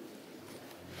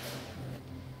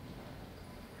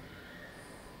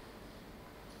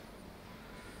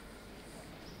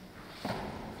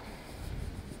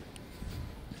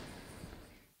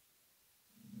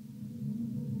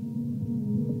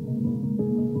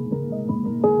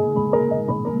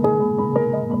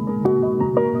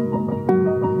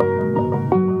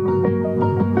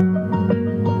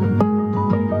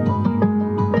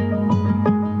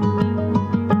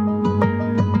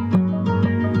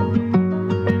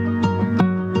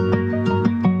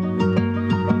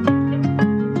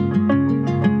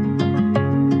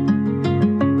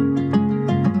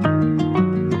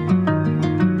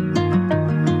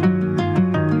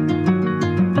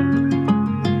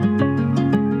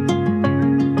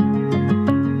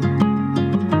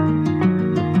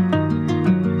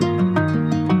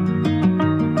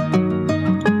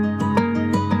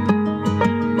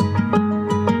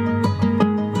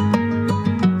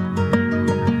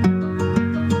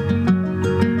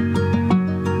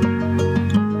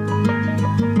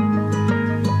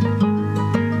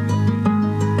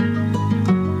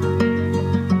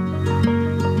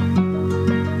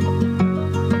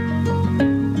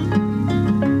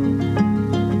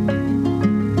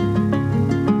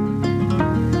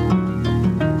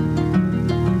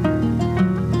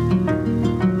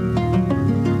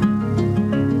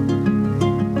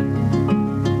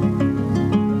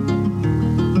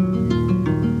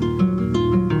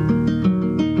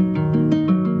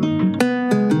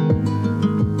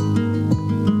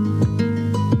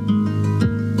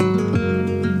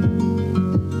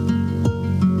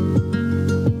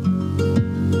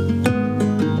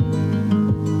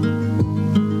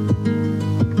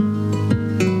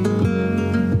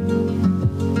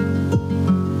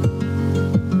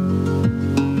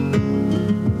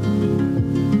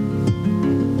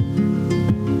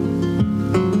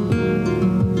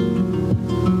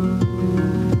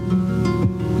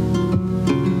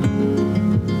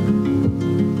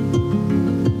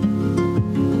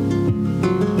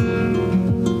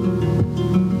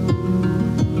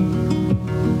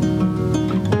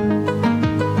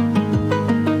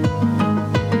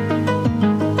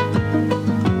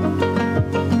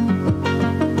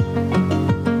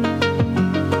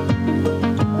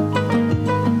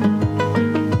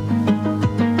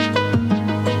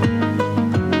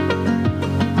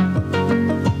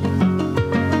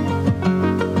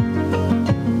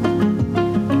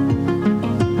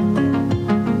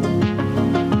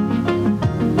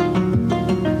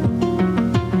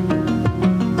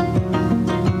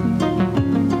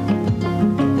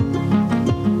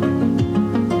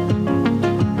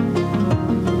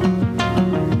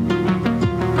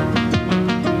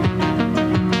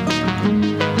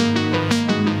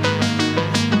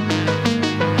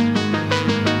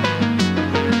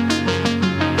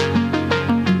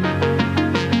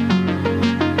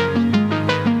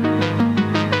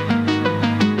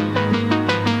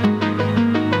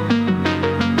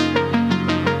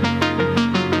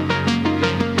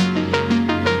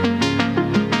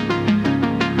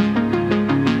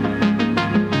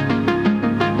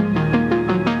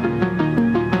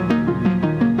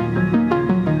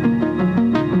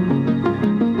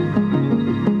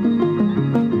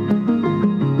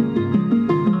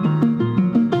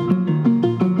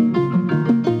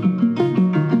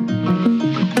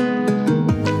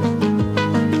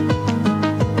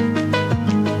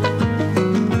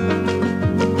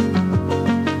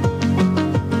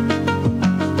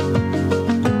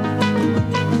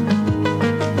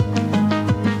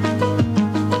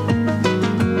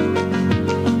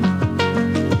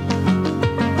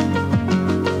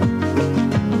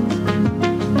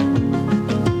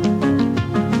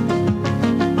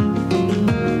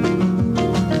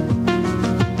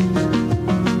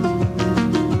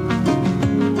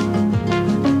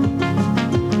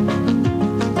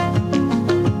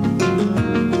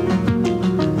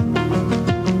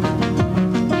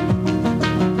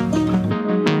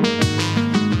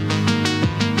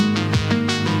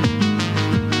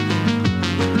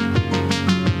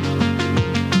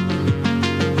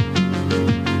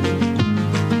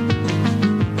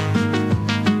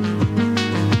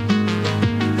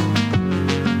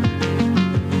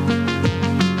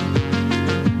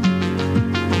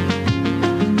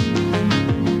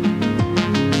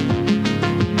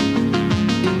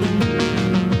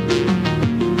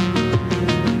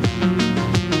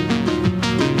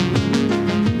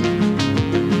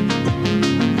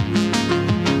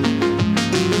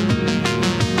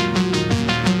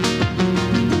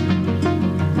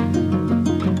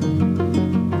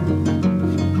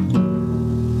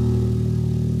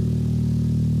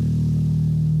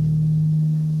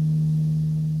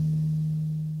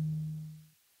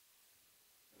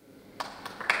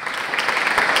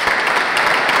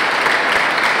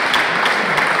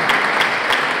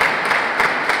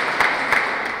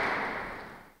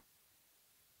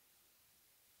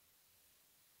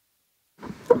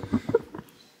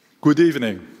 Good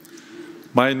evening.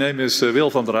 My name is Wil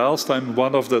van der Aalst. I'm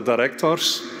one of the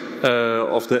directors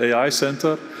of the AI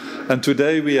Center. And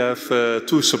today we have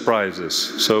two surprises.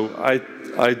 So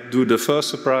I do the first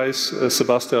surprise,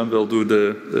 Sebastian will do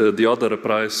the other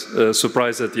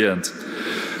surprise at the end.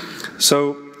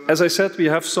 So, as I said, we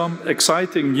have some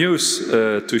exciting news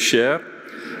to share.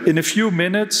 In a few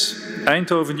minutes,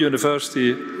 Eindhoven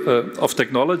University of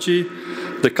Technology,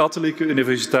 the Katholieke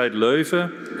Universiteit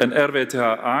Leuven and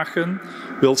RWTH Aachen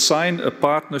will sign a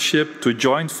partnership to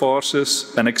join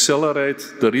forces and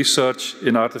accelerate the research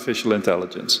in artificial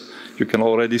intelligence. You can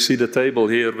already see the table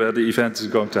here where the event is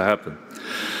going to happen.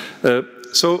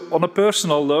 So on a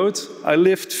personal note, I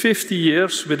lived 50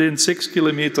 years within 6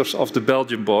 kilometers of the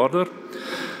Belgian border.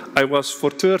 I was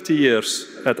for 30 years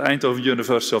at Eindhoven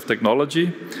University of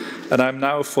Technology, and I'm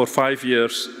now for 5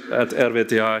 years at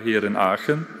RWTH here in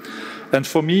Aachen. And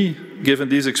for me, given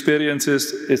these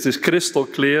experiences, it is crystal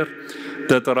clear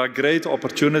that there are great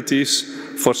opportunities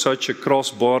for such a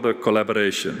cross-border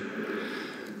collaboration.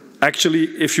 Actually,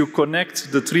 if you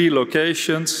connect the three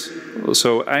locations,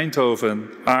 so Eindhoven,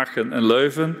 Aachen and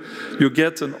Leuven, you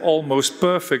get an almost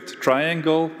perfect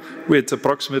triangle with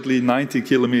approximately 90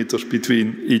 kilometers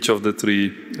between each of the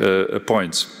three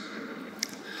points.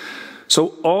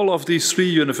 So all of these three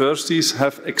universities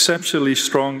have exceptionally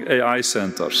strong AI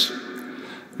centers.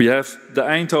 We have the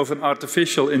Eindhoven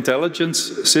Artificial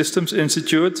Intelligence Systems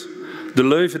Institute, the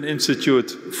Leuven Institute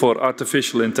for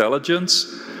Artificial Intelligence,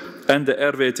 and the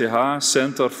RWTH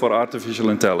Center for Artificial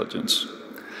Intelligence.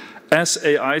 As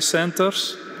AI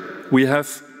centers, we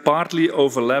have partly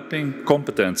overlapping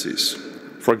competencies.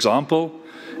 For example,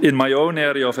 in my own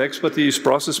area of expertise,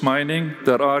 process mining,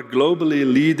 there are globally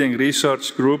leading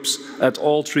research groups at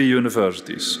all three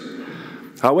universities.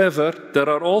 However, there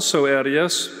are also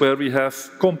areas where we have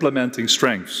complementing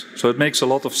strengths, so it makes a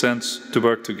lot of sense to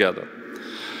work together.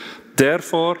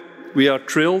 Therefore, we are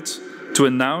thrilled to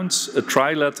announce a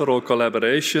trilateral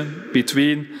collaboration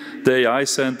between the AI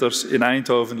centers in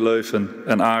Eindhoven, Leuven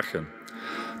and Aachen.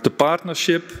 The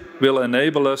partnership will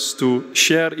enable us to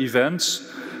share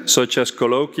events such as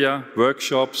colloquia,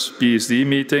 workshops, PhD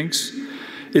meetings.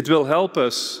 It will help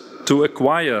us to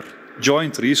acquire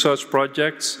joint research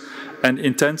projects and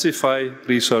intensify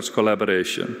research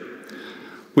collaboration.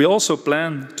 We also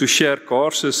plan to share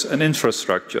courses and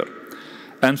infrastructure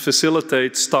and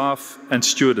facilitate staff and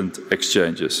student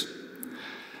exchanges.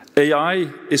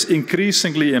 AI is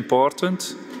increasingly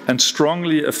important and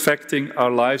strongly affecting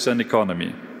our lives and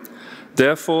economy.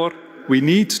 Therefore, we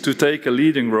need to take a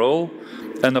leading role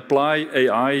and apply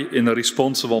AI in a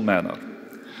responsible manner.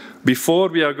 Before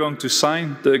we are going to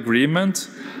sign the agreement,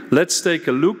 let's take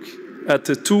a look at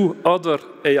the two other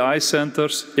AI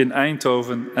centers in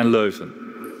Eindhoven and Leuven.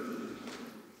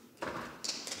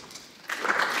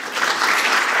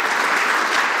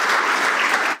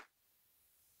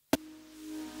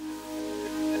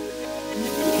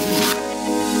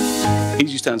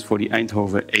 EASY stands for the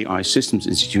Eindhoven AI Systems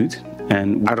Institute,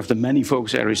 and out of the many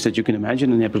focus areas that you can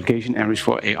imagine and application areas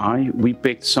for AI, we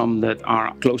picked some that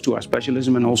are close to our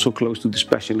specialism and also close to the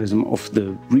specialism of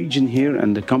the region here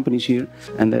and the companies here,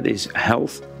 and that is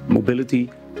health, mobility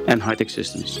and high-tech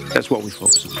systems. That's what we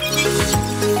focus on.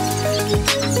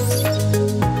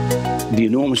 The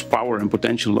enormous power and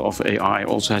potential of AI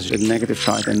also has a negative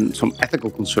side and some ethical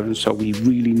concerns, so we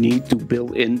really need to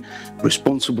build in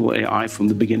responsible AI from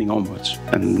the beginning onwards,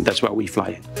 and that's where we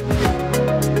fly in.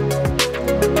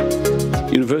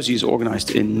 The university is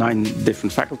organized in 9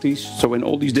 different faculties, so in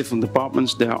all these different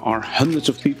departments there are hundreds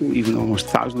of people, even almost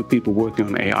thousands of people working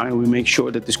on AI, and we make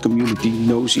sure that this community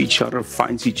knows each other,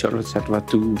 finds each other, etc.,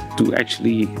 to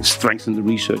actually strengthen the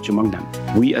research among them.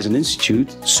 We as an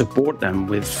institute support them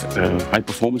with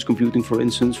high-performance computing, for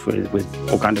instance, with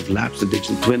all kinds of labs, the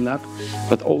digital twin lab,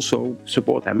 but also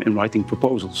support them in writing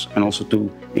proposals and also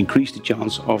to increase the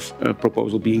chance of a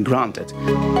proposal being granted.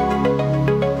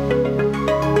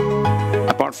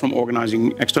 Apart from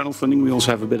organizing external funding, we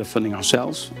also have a bit of funding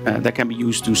ourselves that can be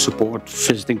used to support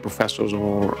visiting professors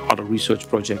or other research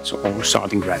projects or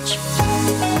starting grants.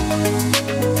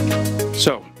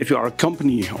 So, if you are a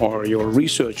company or you're a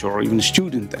researcher or even a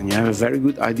student and you have a very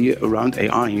good idea around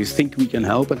AI and you think we can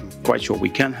help, and I'm quite sure we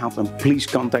can help them, please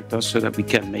contact us so that we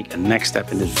can make a next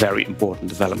step in this very important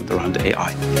development around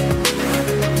AI.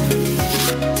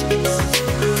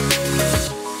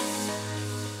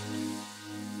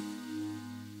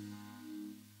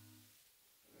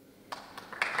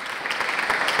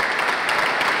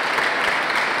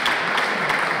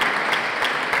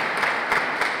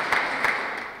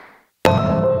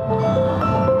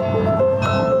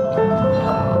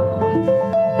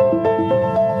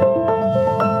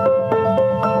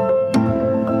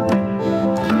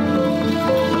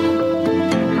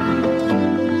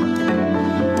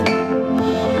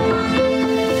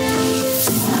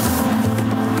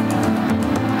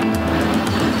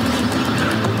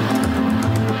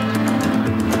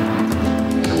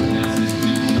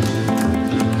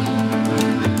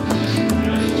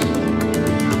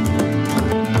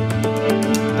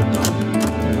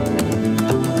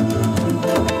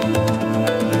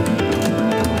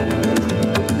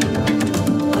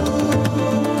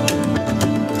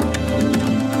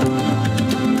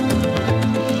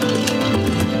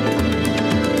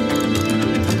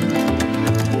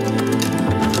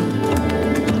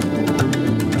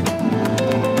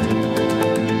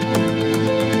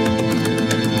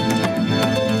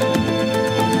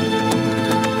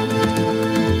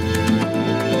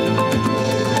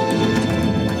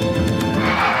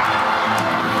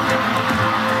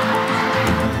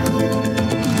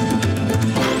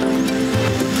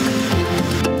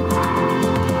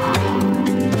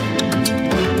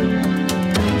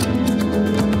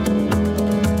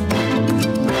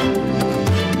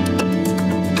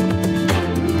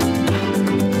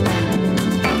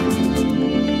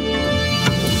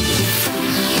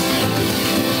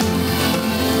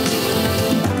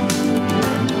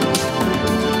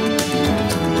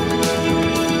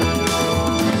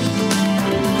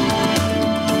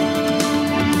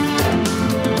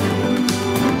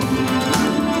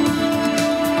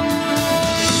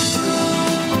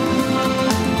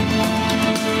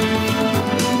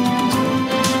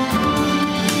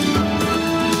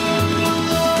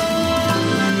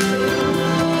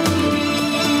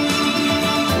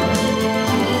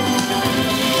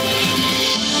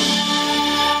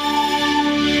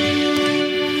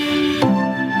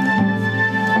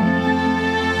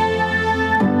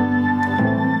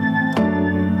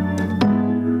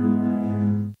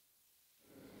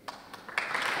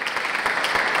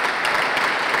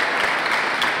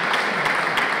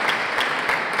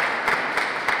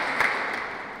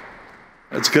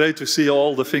 It's great to see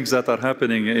all the things that are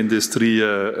happening in these three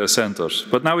centers.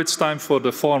 But now it's time for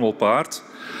the formal part.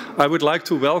 I would like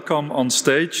to welcome on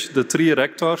stage the three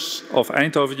rectors of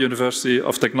Eindhoven University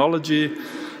of Technology,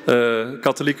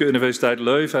 Katholieke Universiteit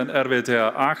Leuven and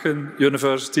RWTH Aachen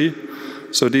University.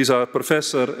 So these are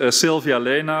Professor Sylvia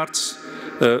Leenaerts,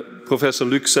 Professor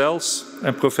Luc Sels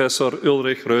and Professor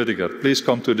Ulrich Rödiger. Please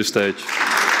come to the stage.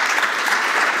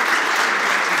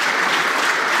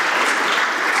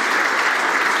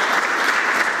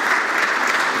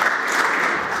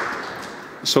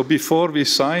 So before we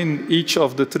sign, each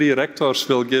of the three rectors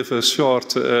will give a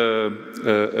short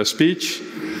speech.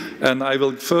 And I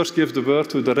will first give the word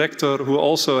to the rector who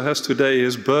also has today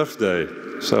his birthday.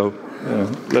 So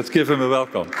let's give him a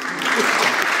welcome.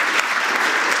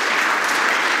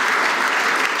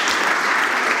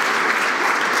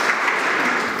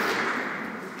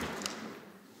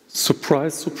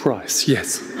 Surprise, surprise,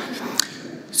 yes.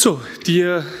 So,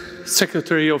 dear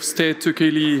Secretary of State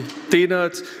Tukeli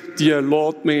Denert, dear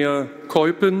Lord Mayor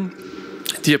Kuipen,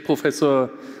 dear Professor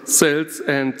Sels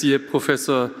and dear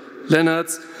Professor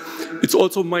Leenaerts, it's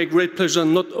also my great pleasure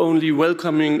not only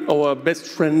welcoming our best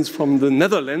friends from the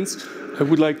Netherlands, I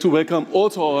would like to welcome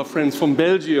also our friends from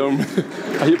Belgium.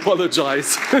 I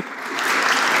apologize.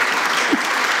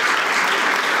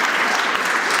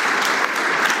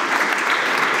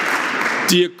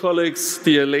 Dear colleagues,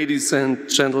 dear ladies and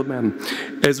gentlemen,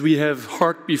 as we have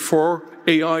heard before,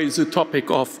 AI is a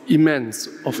topic of immense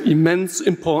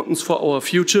importance for our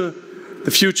future,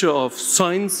 the future of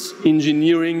science,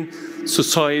 engineering,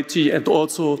 society, and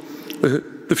also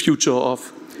the future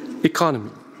of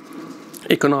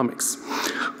economics.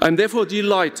 I'm therefore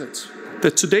delighted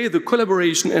that today the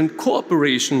collaboration and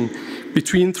cooperation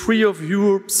between three of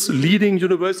Europe's leading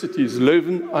universities,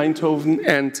 Leuven, Eindhoven,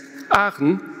 and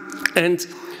Aachen, and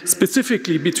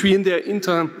specifically between their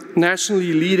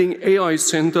internationally leading AI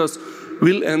centers,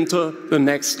 will enter the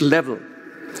next level.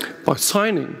 By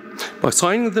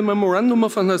signing the Memorandum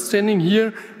of Understanding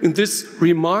here in this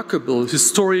remarkable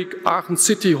historic Aachen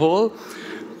City Hall,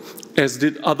 as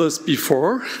did others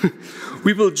before,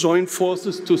 we will join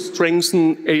forces to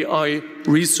strengthen AI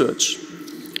research.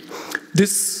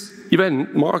 This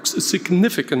event marks a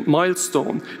significant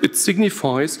milestone. It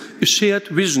signifies a shared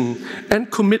vision and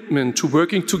commitment to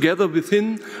working together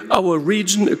within our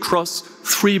region across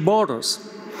three borders.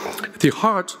 At the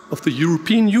heart of the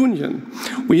European Union,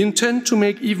 we intend to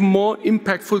make even more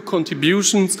impactful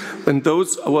contributions than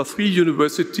those our three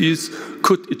universities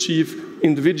could achieve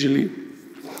individually.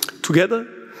 Together,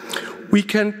 we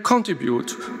can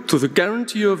contribute to the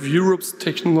guarantee of Europe's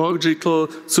technological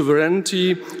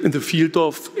sovereignty in the field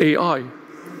of AI.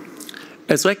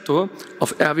 As rector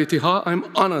of RWTH, I'm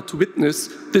honored to witness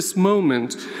this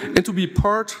moment and to be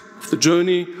part of the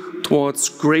journey towards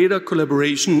greater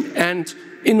collaboration and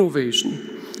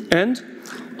innovation. And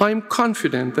I'm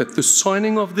confident that the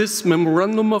signing of this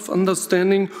Memorandum of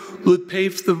Understanding will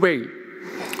pave the way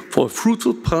for a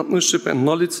fruitful partnership and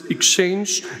knowledge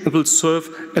exchange and will serve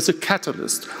as a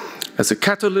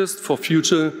catalyst for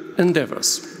future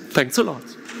endeavors. Thanks a lot.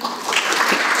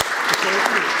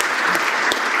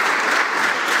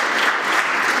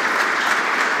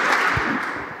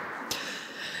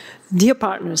 Dear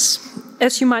partners,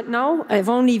 as you might know, I've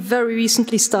only very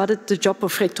recently started the job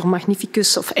of Rector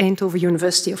Magnificus of Eindhoven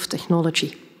University of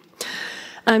Technology.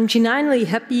 I'm genuinely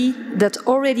happy that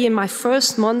already in my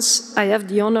first months I have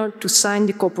the honor to sign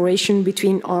the cooperation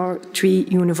between our three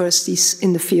universities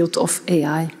in the field of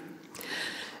AI.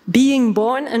 Being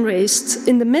born and raised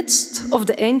in the midst of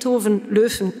the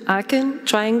Eindhoven-Leuven-Aachen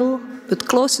triangle, but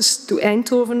closest to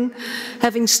Eindhoven,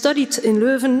 having studied in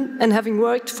Leuven and having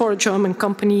worked for a German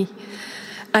company,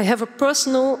 I have a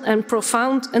personal and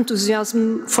profound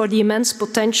enthusiasm for the immense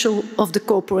potential of the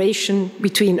cooperation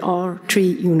between our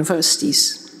three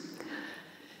universities.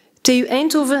 TU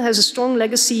Eindhoven has a strong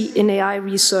legacy in AI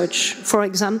research, for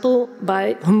example,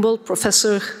 by Humboldt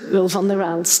professor Wil van der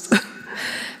Aalst.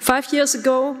 5 years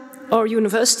ago, our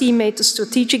university made the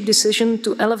strategic decision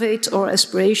to elevate our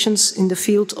aspirations in the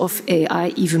field of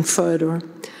AI even further,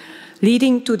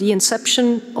 leading to the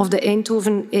inception of the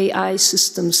Eindhoven AI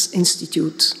Systems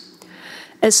Institute.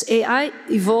 As AI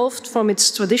evolved from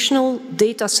its traditional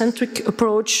data-centric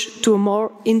approach to a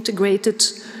more integrated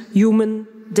human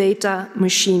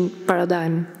data-machine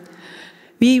paradigm,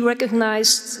 we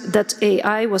recognized that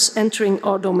AI was entering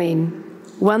our domain,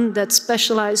 one that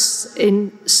specialized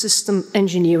in system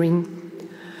engineering.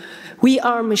 We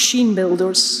are machine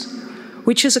builders,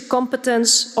 which is a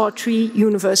competence our three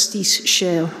universities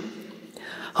share.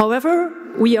 However,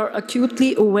 we are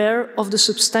acutely aware of the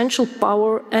substantial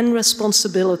power and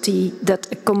responsibility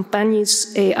that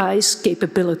accompanies AI's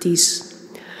capabilities.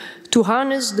 To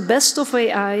harness the best of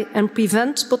AI and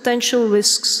prevent potential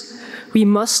risks, we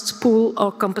must pool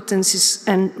our competencies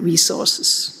and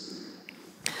resources.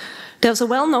 There's a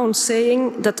well-known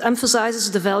saying that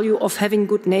emphasizes the value of having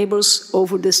good neighbors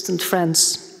over distant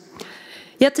friends.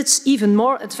 Yet it's even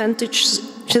more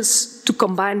advantageous to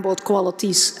combine both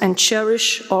qualities and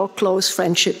cherish our close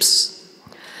friendships,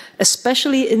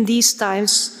 especially in these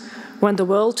times when the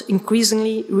world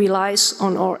increasingly relies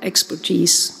on our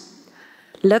expertise.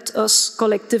 Let us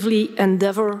collectively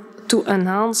endeavor to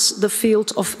enhance the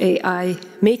field of AI,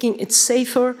 making it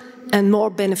safer and more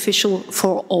beneficial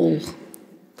for all.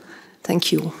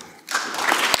 Thank you.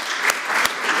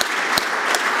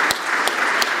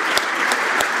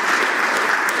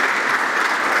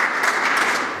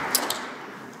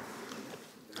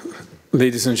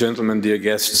 Ladies and gentlemen, dear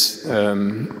guests,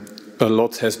 a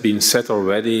lot has been said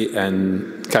already,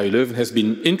 and KU Leuven has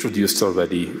been introduced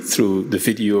already through the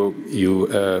video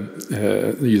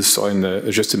you saw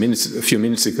in just a few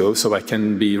minutes ago, so I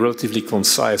can be relatively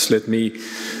concise. Let me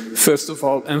first of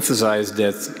all emphasize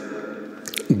that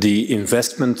the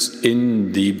investment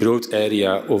in the broad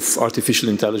area of artificial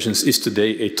intelligence is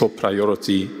today a top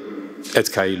priority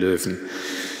at KU Leuven.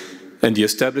 And the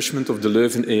establishment of the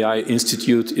Leuven AI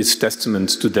Institute is testament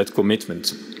to that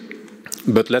commitment.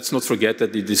 But let's not forget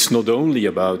that it is not only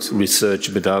about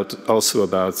research, but also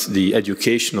about the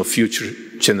education of future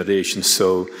generations.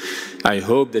 So I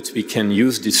hope that we can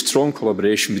use this strong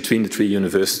collaboration between the three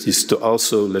universities to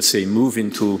also, let's say, move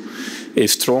into a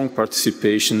strong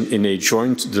participation in a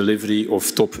joint delivery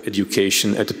of top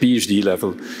education at the PhD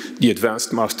level, the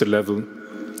advanced master level,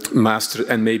 master,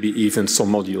 and maybe even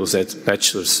some modules at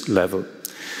bachelor's level.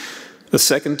 The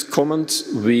second comment,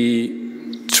 we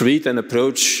treat and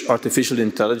approach artificial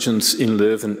intelligence in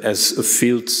Leuven as a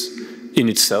field in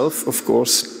itself, of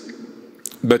course,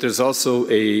 but there's also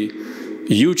a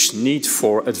huge need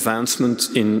for advancement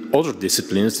in other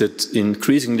disciplines that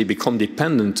increasingly become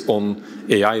dependent on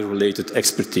AI-related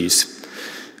expertise.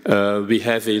 We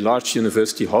have a large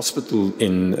university hospital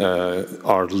in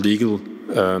our legal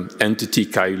entity,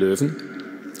 KU Leuven,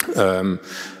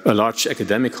 a large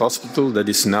academic hospital that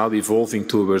is now evolving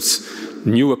towards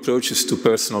new approaches to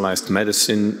personalized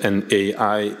medicine, and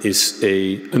AI is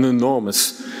an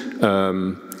enormous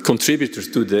contributor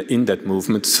in that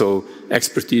movement, so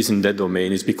expertise in that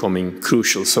domain is becoming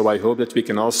crucial. So I hope that we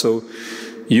can also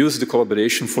use the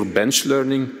collaboration for bench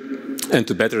learning and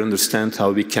to better understand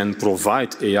how we can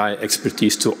provide AI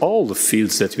expertise to all the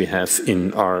fields that we have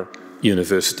in our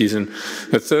universities. And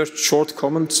a third short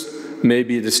comment,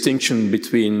 maybe a distinction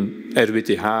between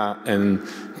RWTH and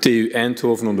TU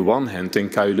Eindhoven on the one hand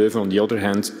and KU Leuven on the other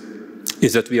hand,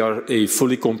 is that we are a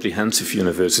fully comprehensive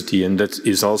university, and that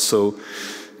is also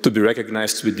to be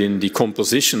recognized within the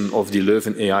composition of the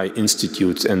Leuven AI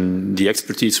Institute. And the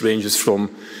expertise ranges from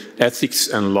ethics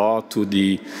and law to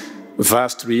the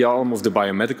vast realm of the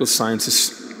biomedical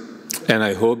sciences. And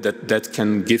I hope that that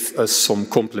can give us some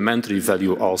complementary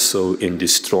value also in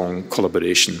this strong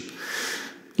collaboration.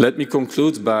 Let me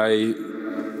conclude by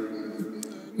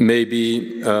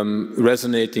maybe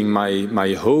resonating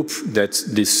my hope that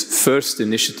this first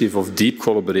initiative of deep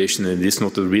collaboration, and it is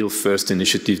not a real first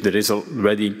initiative, there is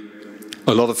already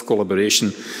a lot of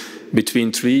collaboration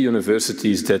between three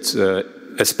universities that,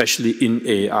 especially in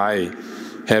AI,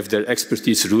 have their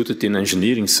expertise rooted in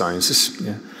engineering sciences.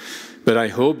 Yeah. But I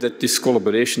hope that this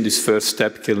collaboration, this first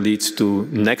step, can lead to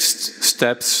next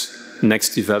steps,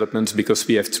 next developments, because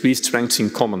we have three strengths in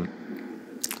common.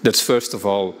 That's first of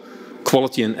all,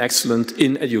 quality and excellence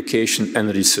in education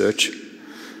and research.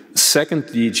 Second,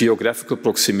 the geographical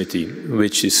proximity,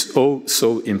 which is oh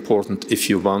so important if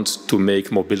you want to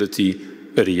make mobility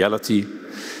a reality.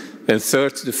 And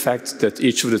third, the fact that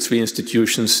each of the three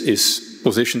institutions is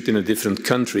positioned in a different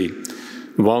country.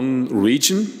 One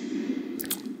region,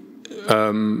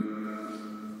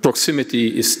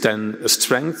 proximity is then a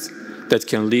strength that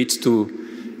can lead to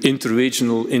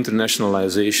interregional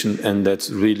internationalization, and that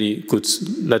really could,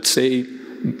 let's say,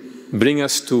 bring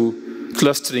us to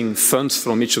clustering funds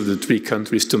from each of the three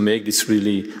countries to make this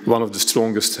really one of the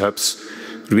strongest hubs,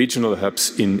 regional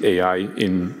hubs in AI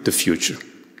in the future.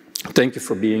 Thank you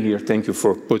for being here. Thank you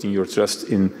for putting your trust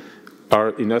in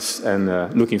us,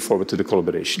 and looking forward to the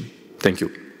collaboration. Thank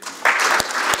you.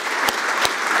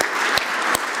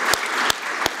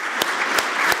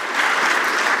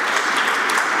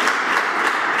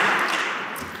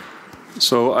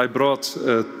 So I brought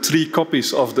 3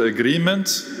 copies of the agreement.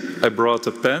 I brought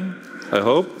a pen, I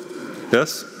hope.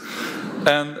 Yes.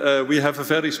 And we have a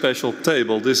very special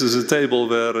table. This is a table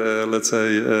where, let's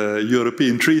say,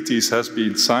 European treaties has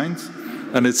been signed.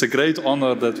 And it's a great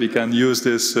honor that we can use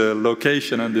this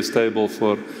location and this table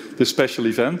for this special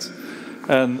event.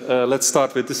 And let's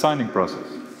start with the signing process.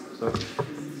 So.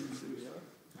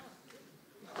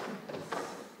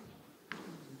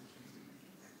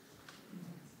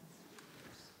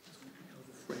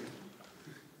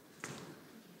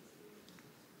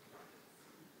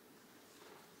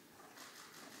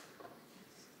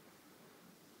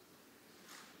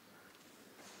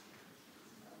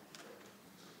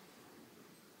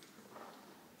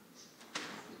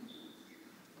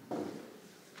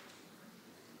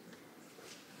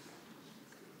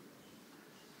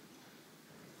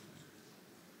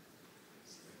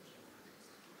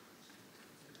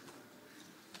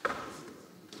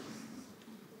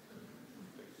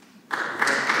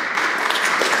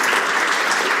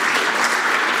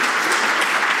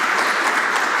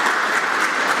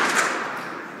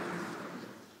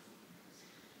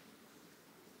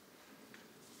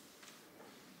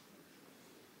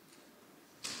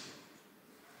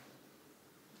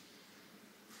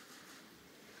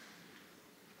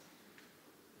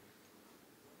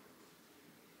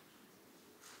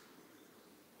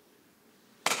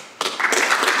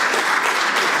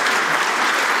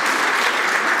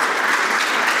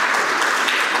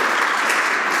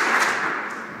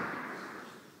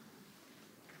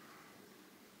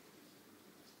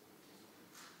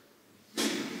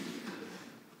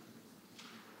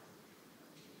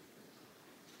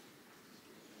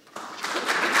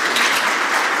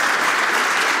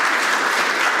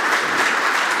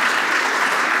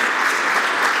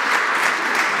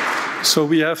 So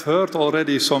we have heard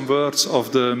already some words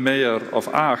of the mayor of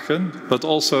Aachen, but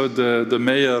also the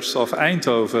mayors of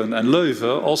Eindhoven and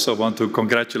Leuven also want to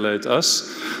congratulate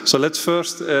us. So let's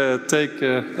first take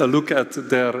a look at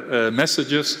their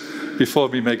messages before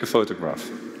we make a photograph.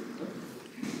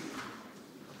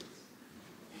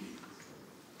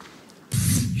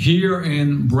 Here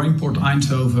in Brainport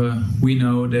Eindhoven, we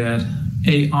know that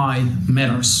AI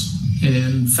matters.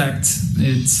 In fact,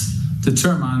 it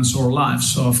determines our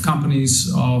lives of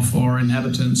companies, of our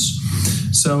inhabitants.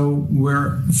 So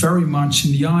we're very much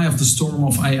in the eye of the storm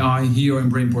of AI here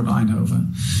in Brainport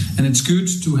Eindhoven. And it's good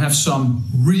to have some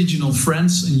regional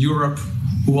friends in Europe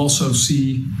who also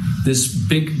see this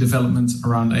big development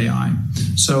around AI.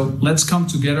 So let's come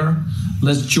together,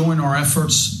 let's join our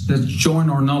efforts, let's join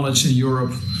our knowledge in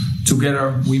Europe.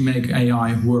 Together we make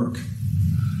AI work.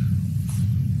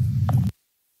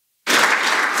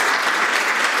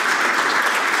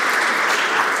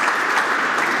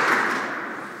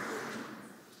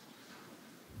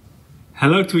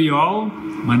 Hello to you all.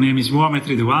 My name is Mohamed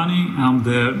Ridouani. I'm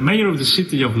the mayor of the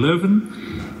city of Leuven,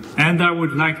 and I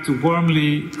would like to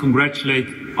warmly congratulate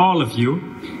all of you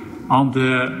on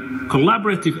the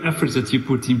collaborative efforts that you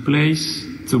put in place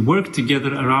to work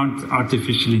together around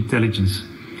artificial intelligence.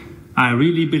 I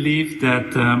really believe that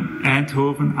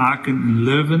Eindhoven, Aachen, and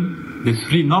Leuven, the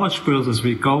three knowledge pearls as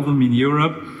we call them in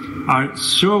Europe, are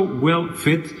so well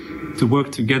fit to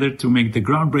work together to make the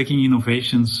groundbreaking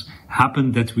innovations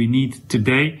happen that we need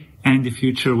today and in the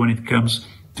future when it comes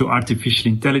to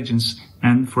artificial intelligence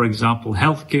and, for example,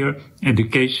 healthcare,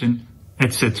 education,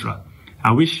 etc.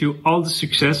 I wish you all the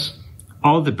success,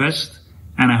 all the best,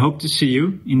 and I hope to see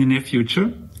you in the near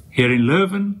future here in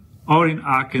Leuven or in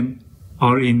Aachen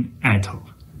or in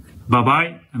Eindhoven.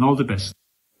 Bye-bye and all the best.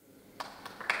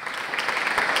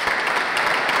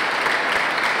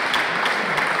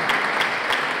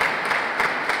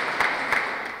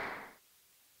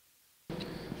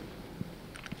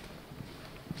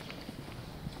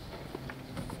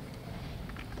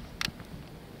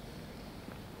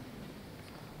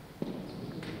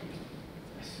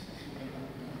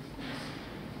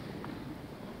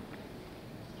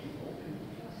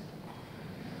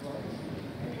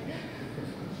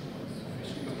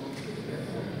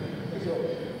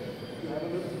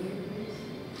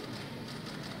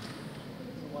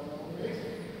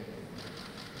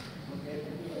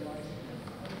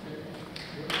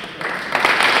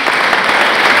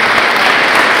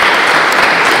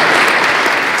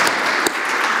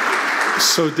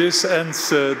 So this ends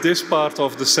this part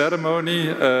of the ceremony.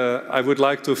 I would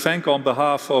like to thank on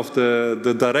behalf of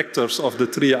the directors of the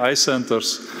three AI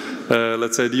centers,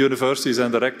 let's say the universities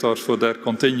and the rectors for their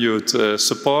continued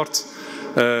support.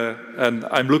 And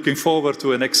I'm looking forward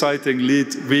to an exciting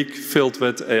week filled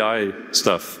with AI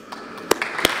stuff.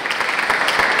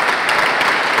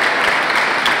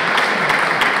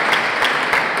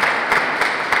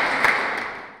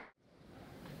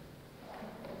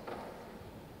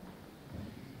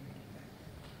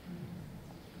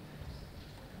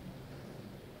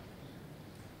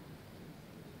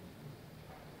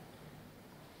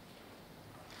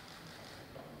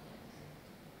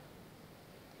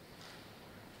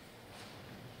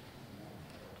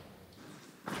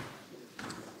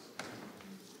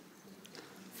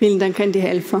 Vielen Dank an die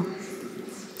Helfer.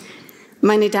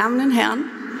 Meine Damen und Herren,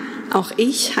 auch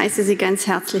ich heiße Sie ganz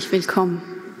herzlich willkommen.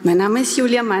 Mein Name ist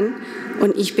Julia Mann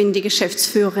und ich bin die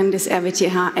Geschäftsführerin des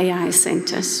RWTH AI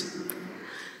Centers.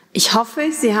 Ich hoffe,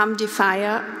 Sie haben die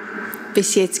Feier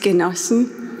bis jetzt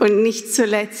genossen und nicht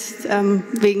zuletzt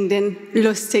wegen den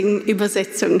lustigen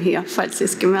Übersetzungen hier, falls Sie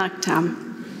es gemerkt haben.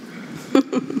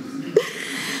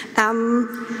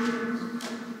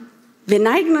 Wir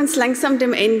neigen uns langsam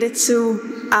dem Ende zu,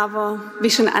 aber wie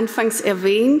schon anfangs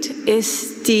erwähnt,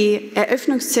 ist die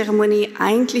Eröffnungszeremonie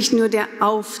eigentlich nur der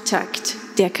Auftakt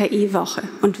der KI-Woche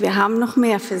und wir haben noch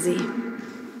mehr für Sie.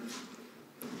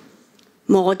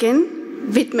 Morgen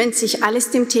widmet sich alles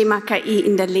dem Thema KI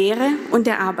in der Lehre und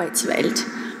der Arbeitswelt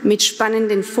mit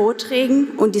spannenden Vorträgen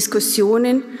und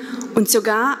Diskussionen und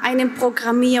sogar einem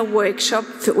Programmierworkshop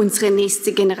für unsere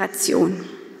nächste Generation.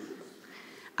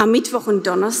 Am Mittwoch und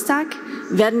Donnerstag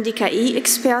werden die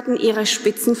KI-Experten ihre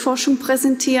Spitzenforschung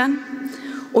präsentieren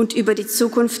und über die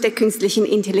Zukunft der künstlichen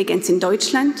Intelligenz in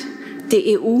Deutschland, der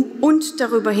EU und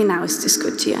darüber hinaus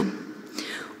diskutieren.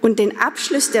 Und den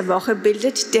Abschluss der Woche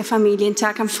bildet der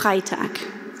Familientag am Freitag.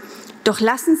 Doch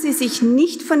lassen Sie sich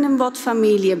nicht von dem Wort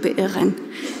Familie beirren,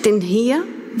 denn hier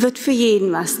wird für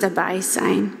jeden was dabei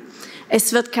sein.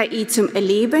 Es wird KI zum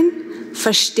Erleben,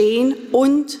 Verstehen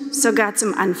und sogar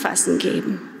zum Anfassen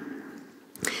geben.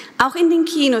 Auch in den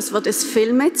Kinos wird es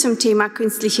Filme zum Thema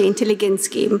künstliche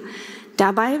Intelligenz geben.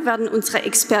 Dabei werden unsere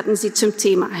Experten Sie zum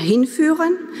Thema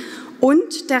hinführen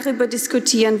und darüber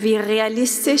diskutieren, wie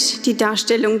realistisch die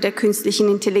Darstellung der künstlichen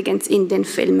Intelligenz in den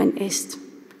Filmen ist.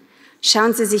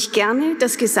 Schauen Sie sich gerne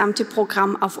das gesamte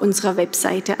Programm auf unserer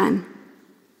Webseite an.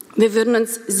 Wir würden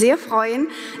uns sehr freuen,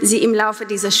 Sie im Laufe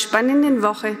dieser spannenden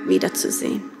Woche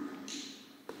wiederzusehen.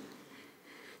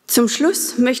 Zum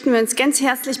Schluss möchten wir uns ganz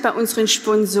herzlich bei unseren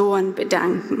Sponsoren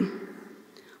bedanken.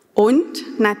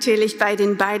 Und natürlich bei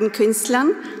den beiden Künstlern,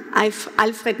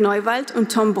 Alfred Neuwald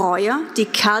und Tom Breuer, die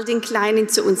Karl den Kleinen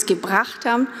zu uns gebracht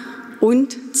haben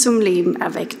und zum Leben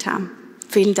erweckt haben.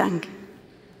 Vielen Dank.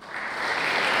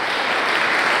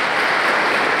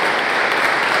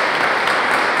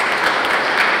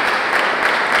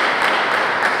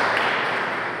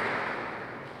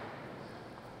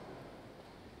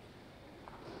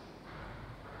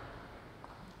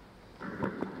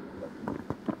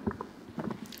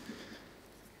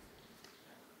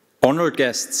 Honored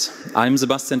guests, I'm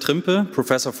Sebastian Trimpe,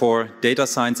 Professor for Data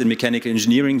Science and Mechanical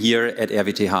Engineering here at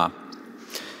RWTH.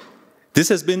 This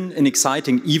has been an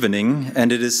exciting evening,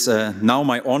 and it is now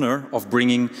my honor of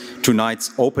bringing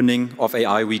tonight's opening of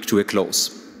AI Week to a close.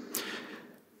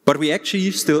 But we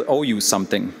actually still owe you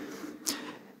something.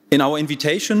 In our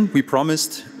invitation, we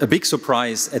promised a big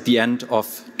surprise at the end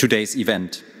of today's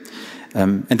event.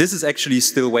 And this is actually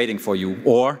still waiting for you,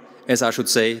 or as I should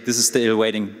say, this is still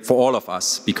waiting for all of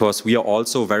us, because we are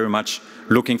also very much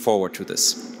looking forward to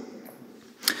this.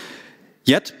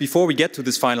 Yet, before we get to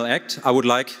this final act, I would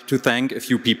like to thank a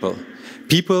few people.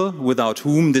 People without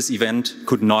whom this event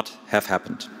could not have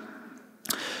happened.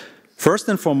 First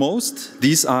and foremost,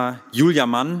 these are Julia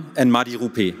Mann and Madi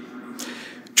Rupe.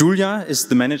 Julia is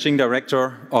the managing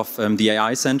director of the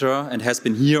AI Center and has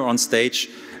been here on stage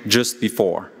just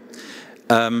before.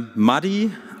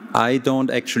 Madi, I don't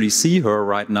actually see her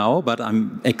right now, but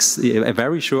I'm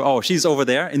very sure, oh, she's over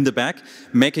there in the back,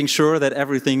 making sure that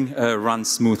everything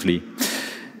runs smoothly.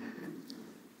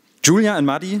 Julia and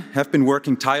Madi have been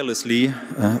working tirelessly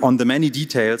on the many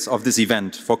details of this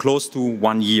event for close to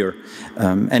 1 year,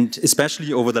 and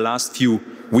especially over the last few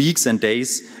weeks and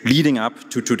days leading up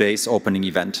to today's opening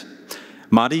event.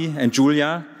 Madi and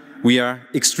Julia, we are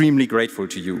extremely grateful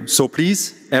to you. So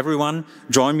please, everyone,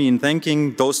 join me in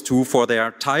thanking those two for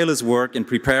their tireless work in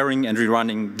preparing and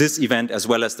rerunning this event as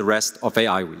well as the rest of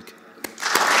AI Week.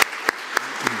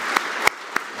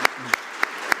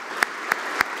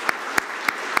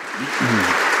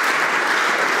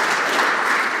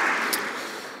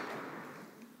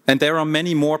 And there are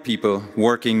many more people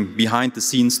working behind the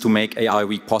scenes to make AI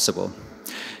Week possible.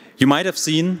 You might have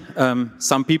seen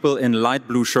some people in light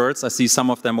blue shirts. I see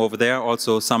some of them over there,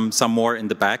 also some more in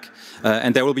the back.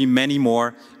 And there will be many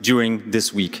more during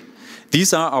this week.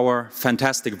 These are our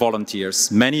fantastic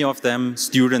volunteers, many of them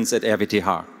students at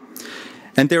RWTH.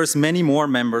 And there's many more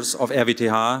members of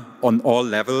RWTH on all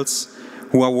levels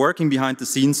who are working behind the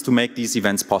scenes to make these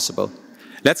events possible.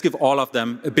 Let's give all of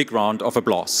them a big round of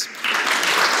applause.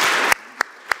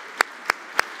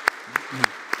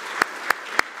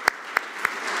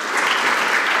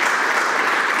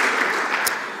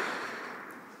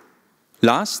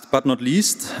 Last but not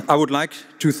least, I would like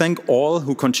to thank all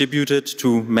who contributed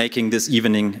to making this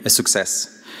evening a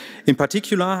success. In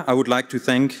particular, I would like to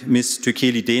thank Ms.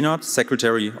 Tükeli Denot,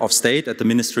 Secretary of State at the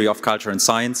Ministry of Culture and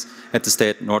Science at the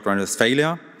State North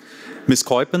Rhine-Westphalia, Ms.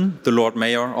 Keupen, the Lord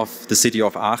Mayor of the city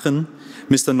of Aachen,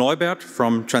 Mr. Neubert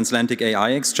from Transatlantic AI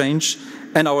Exchange,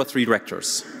 and our 3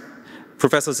 rectors.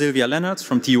 Professor Sylvia Lennertz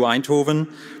from TU Eindhoven,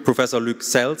 Professor Luc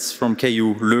Seltz from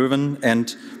KU Leuven,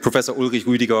 and Professor Ulrich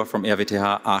Rüdiger from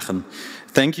RWTH Aachen.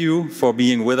 Thank you for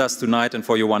being with us tonight and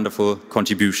for your wonderful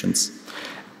contributions.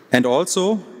 And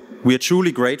also, we are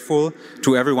truly grateful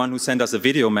to everyone who sent us a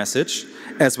video message,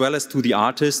 as well as to the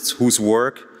artists whose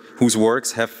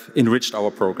works have enriched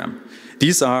our program.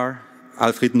 These are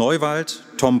Alfred Neuwald,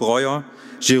 Tom Breuer,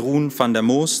 Jeroen van der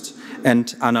Moost,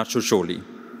 and Anna Cioccoli.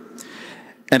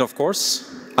 And of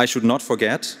course, I should not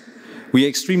forget, we are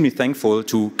extremely thankful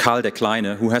to Karl der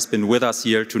Kleine, who has been with us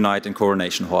here tonight in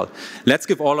Coronation Hall. Let's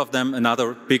give all of them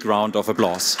another big round of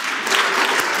applause.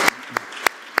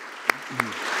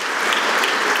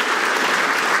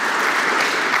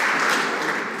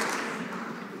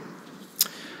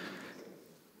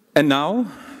 And now,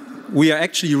 we are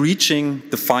actually reaching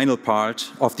the final part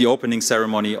of the opening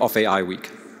ceremony of AI Week.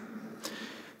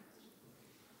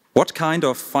 What kind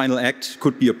of final act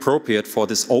could be appropriate for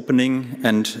this opening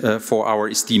and for our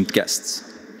esteemed guests?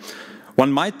 One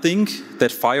might think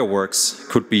that fireworks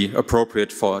could be appropriate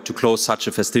to close such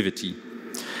a festivity.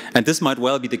 And this might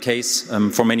well be the case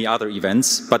for many other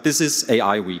events, but this is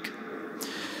AI Week.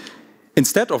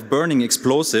 Instead of burning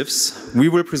explosives, we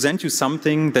will present you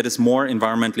something that is more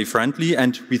environmentally friendly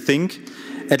and we think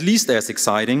at least as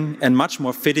exciting and much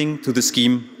more fitting to the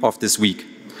scheme of this week.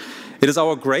 It is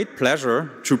our great pleasure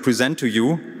to present to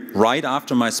you, right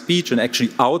after my speech and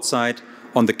actually outside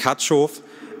on the Katschhof,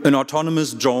 an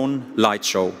autonomous drone light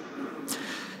show.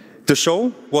 The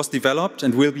show was developed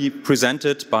and will be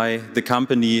presented by the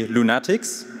company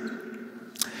Lunatics.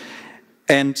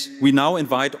 And we now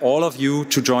invite all of you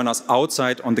to join us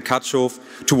outside on the Katschhof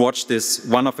to watch this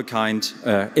one-of-a-kind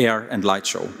air and light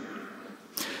show.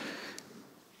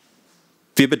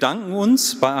 Wir bedanken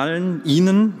uns bei allen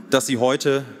Ihnen, dass Sie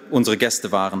heute unsere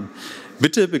Gäste waren.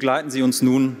 Bitte begleiten Sie uns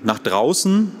nun nach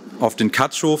draußen auf den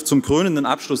Katschhof zum krönenden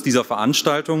Abschluss dieser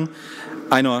Veranstaltung,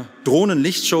 einer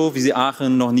Drohnenlichtshow, wie sie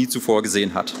Aachen noch nie zuvor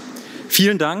gesehen hat.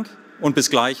 Vielen Dank und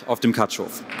bis gleich auf dem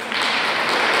Katschhof.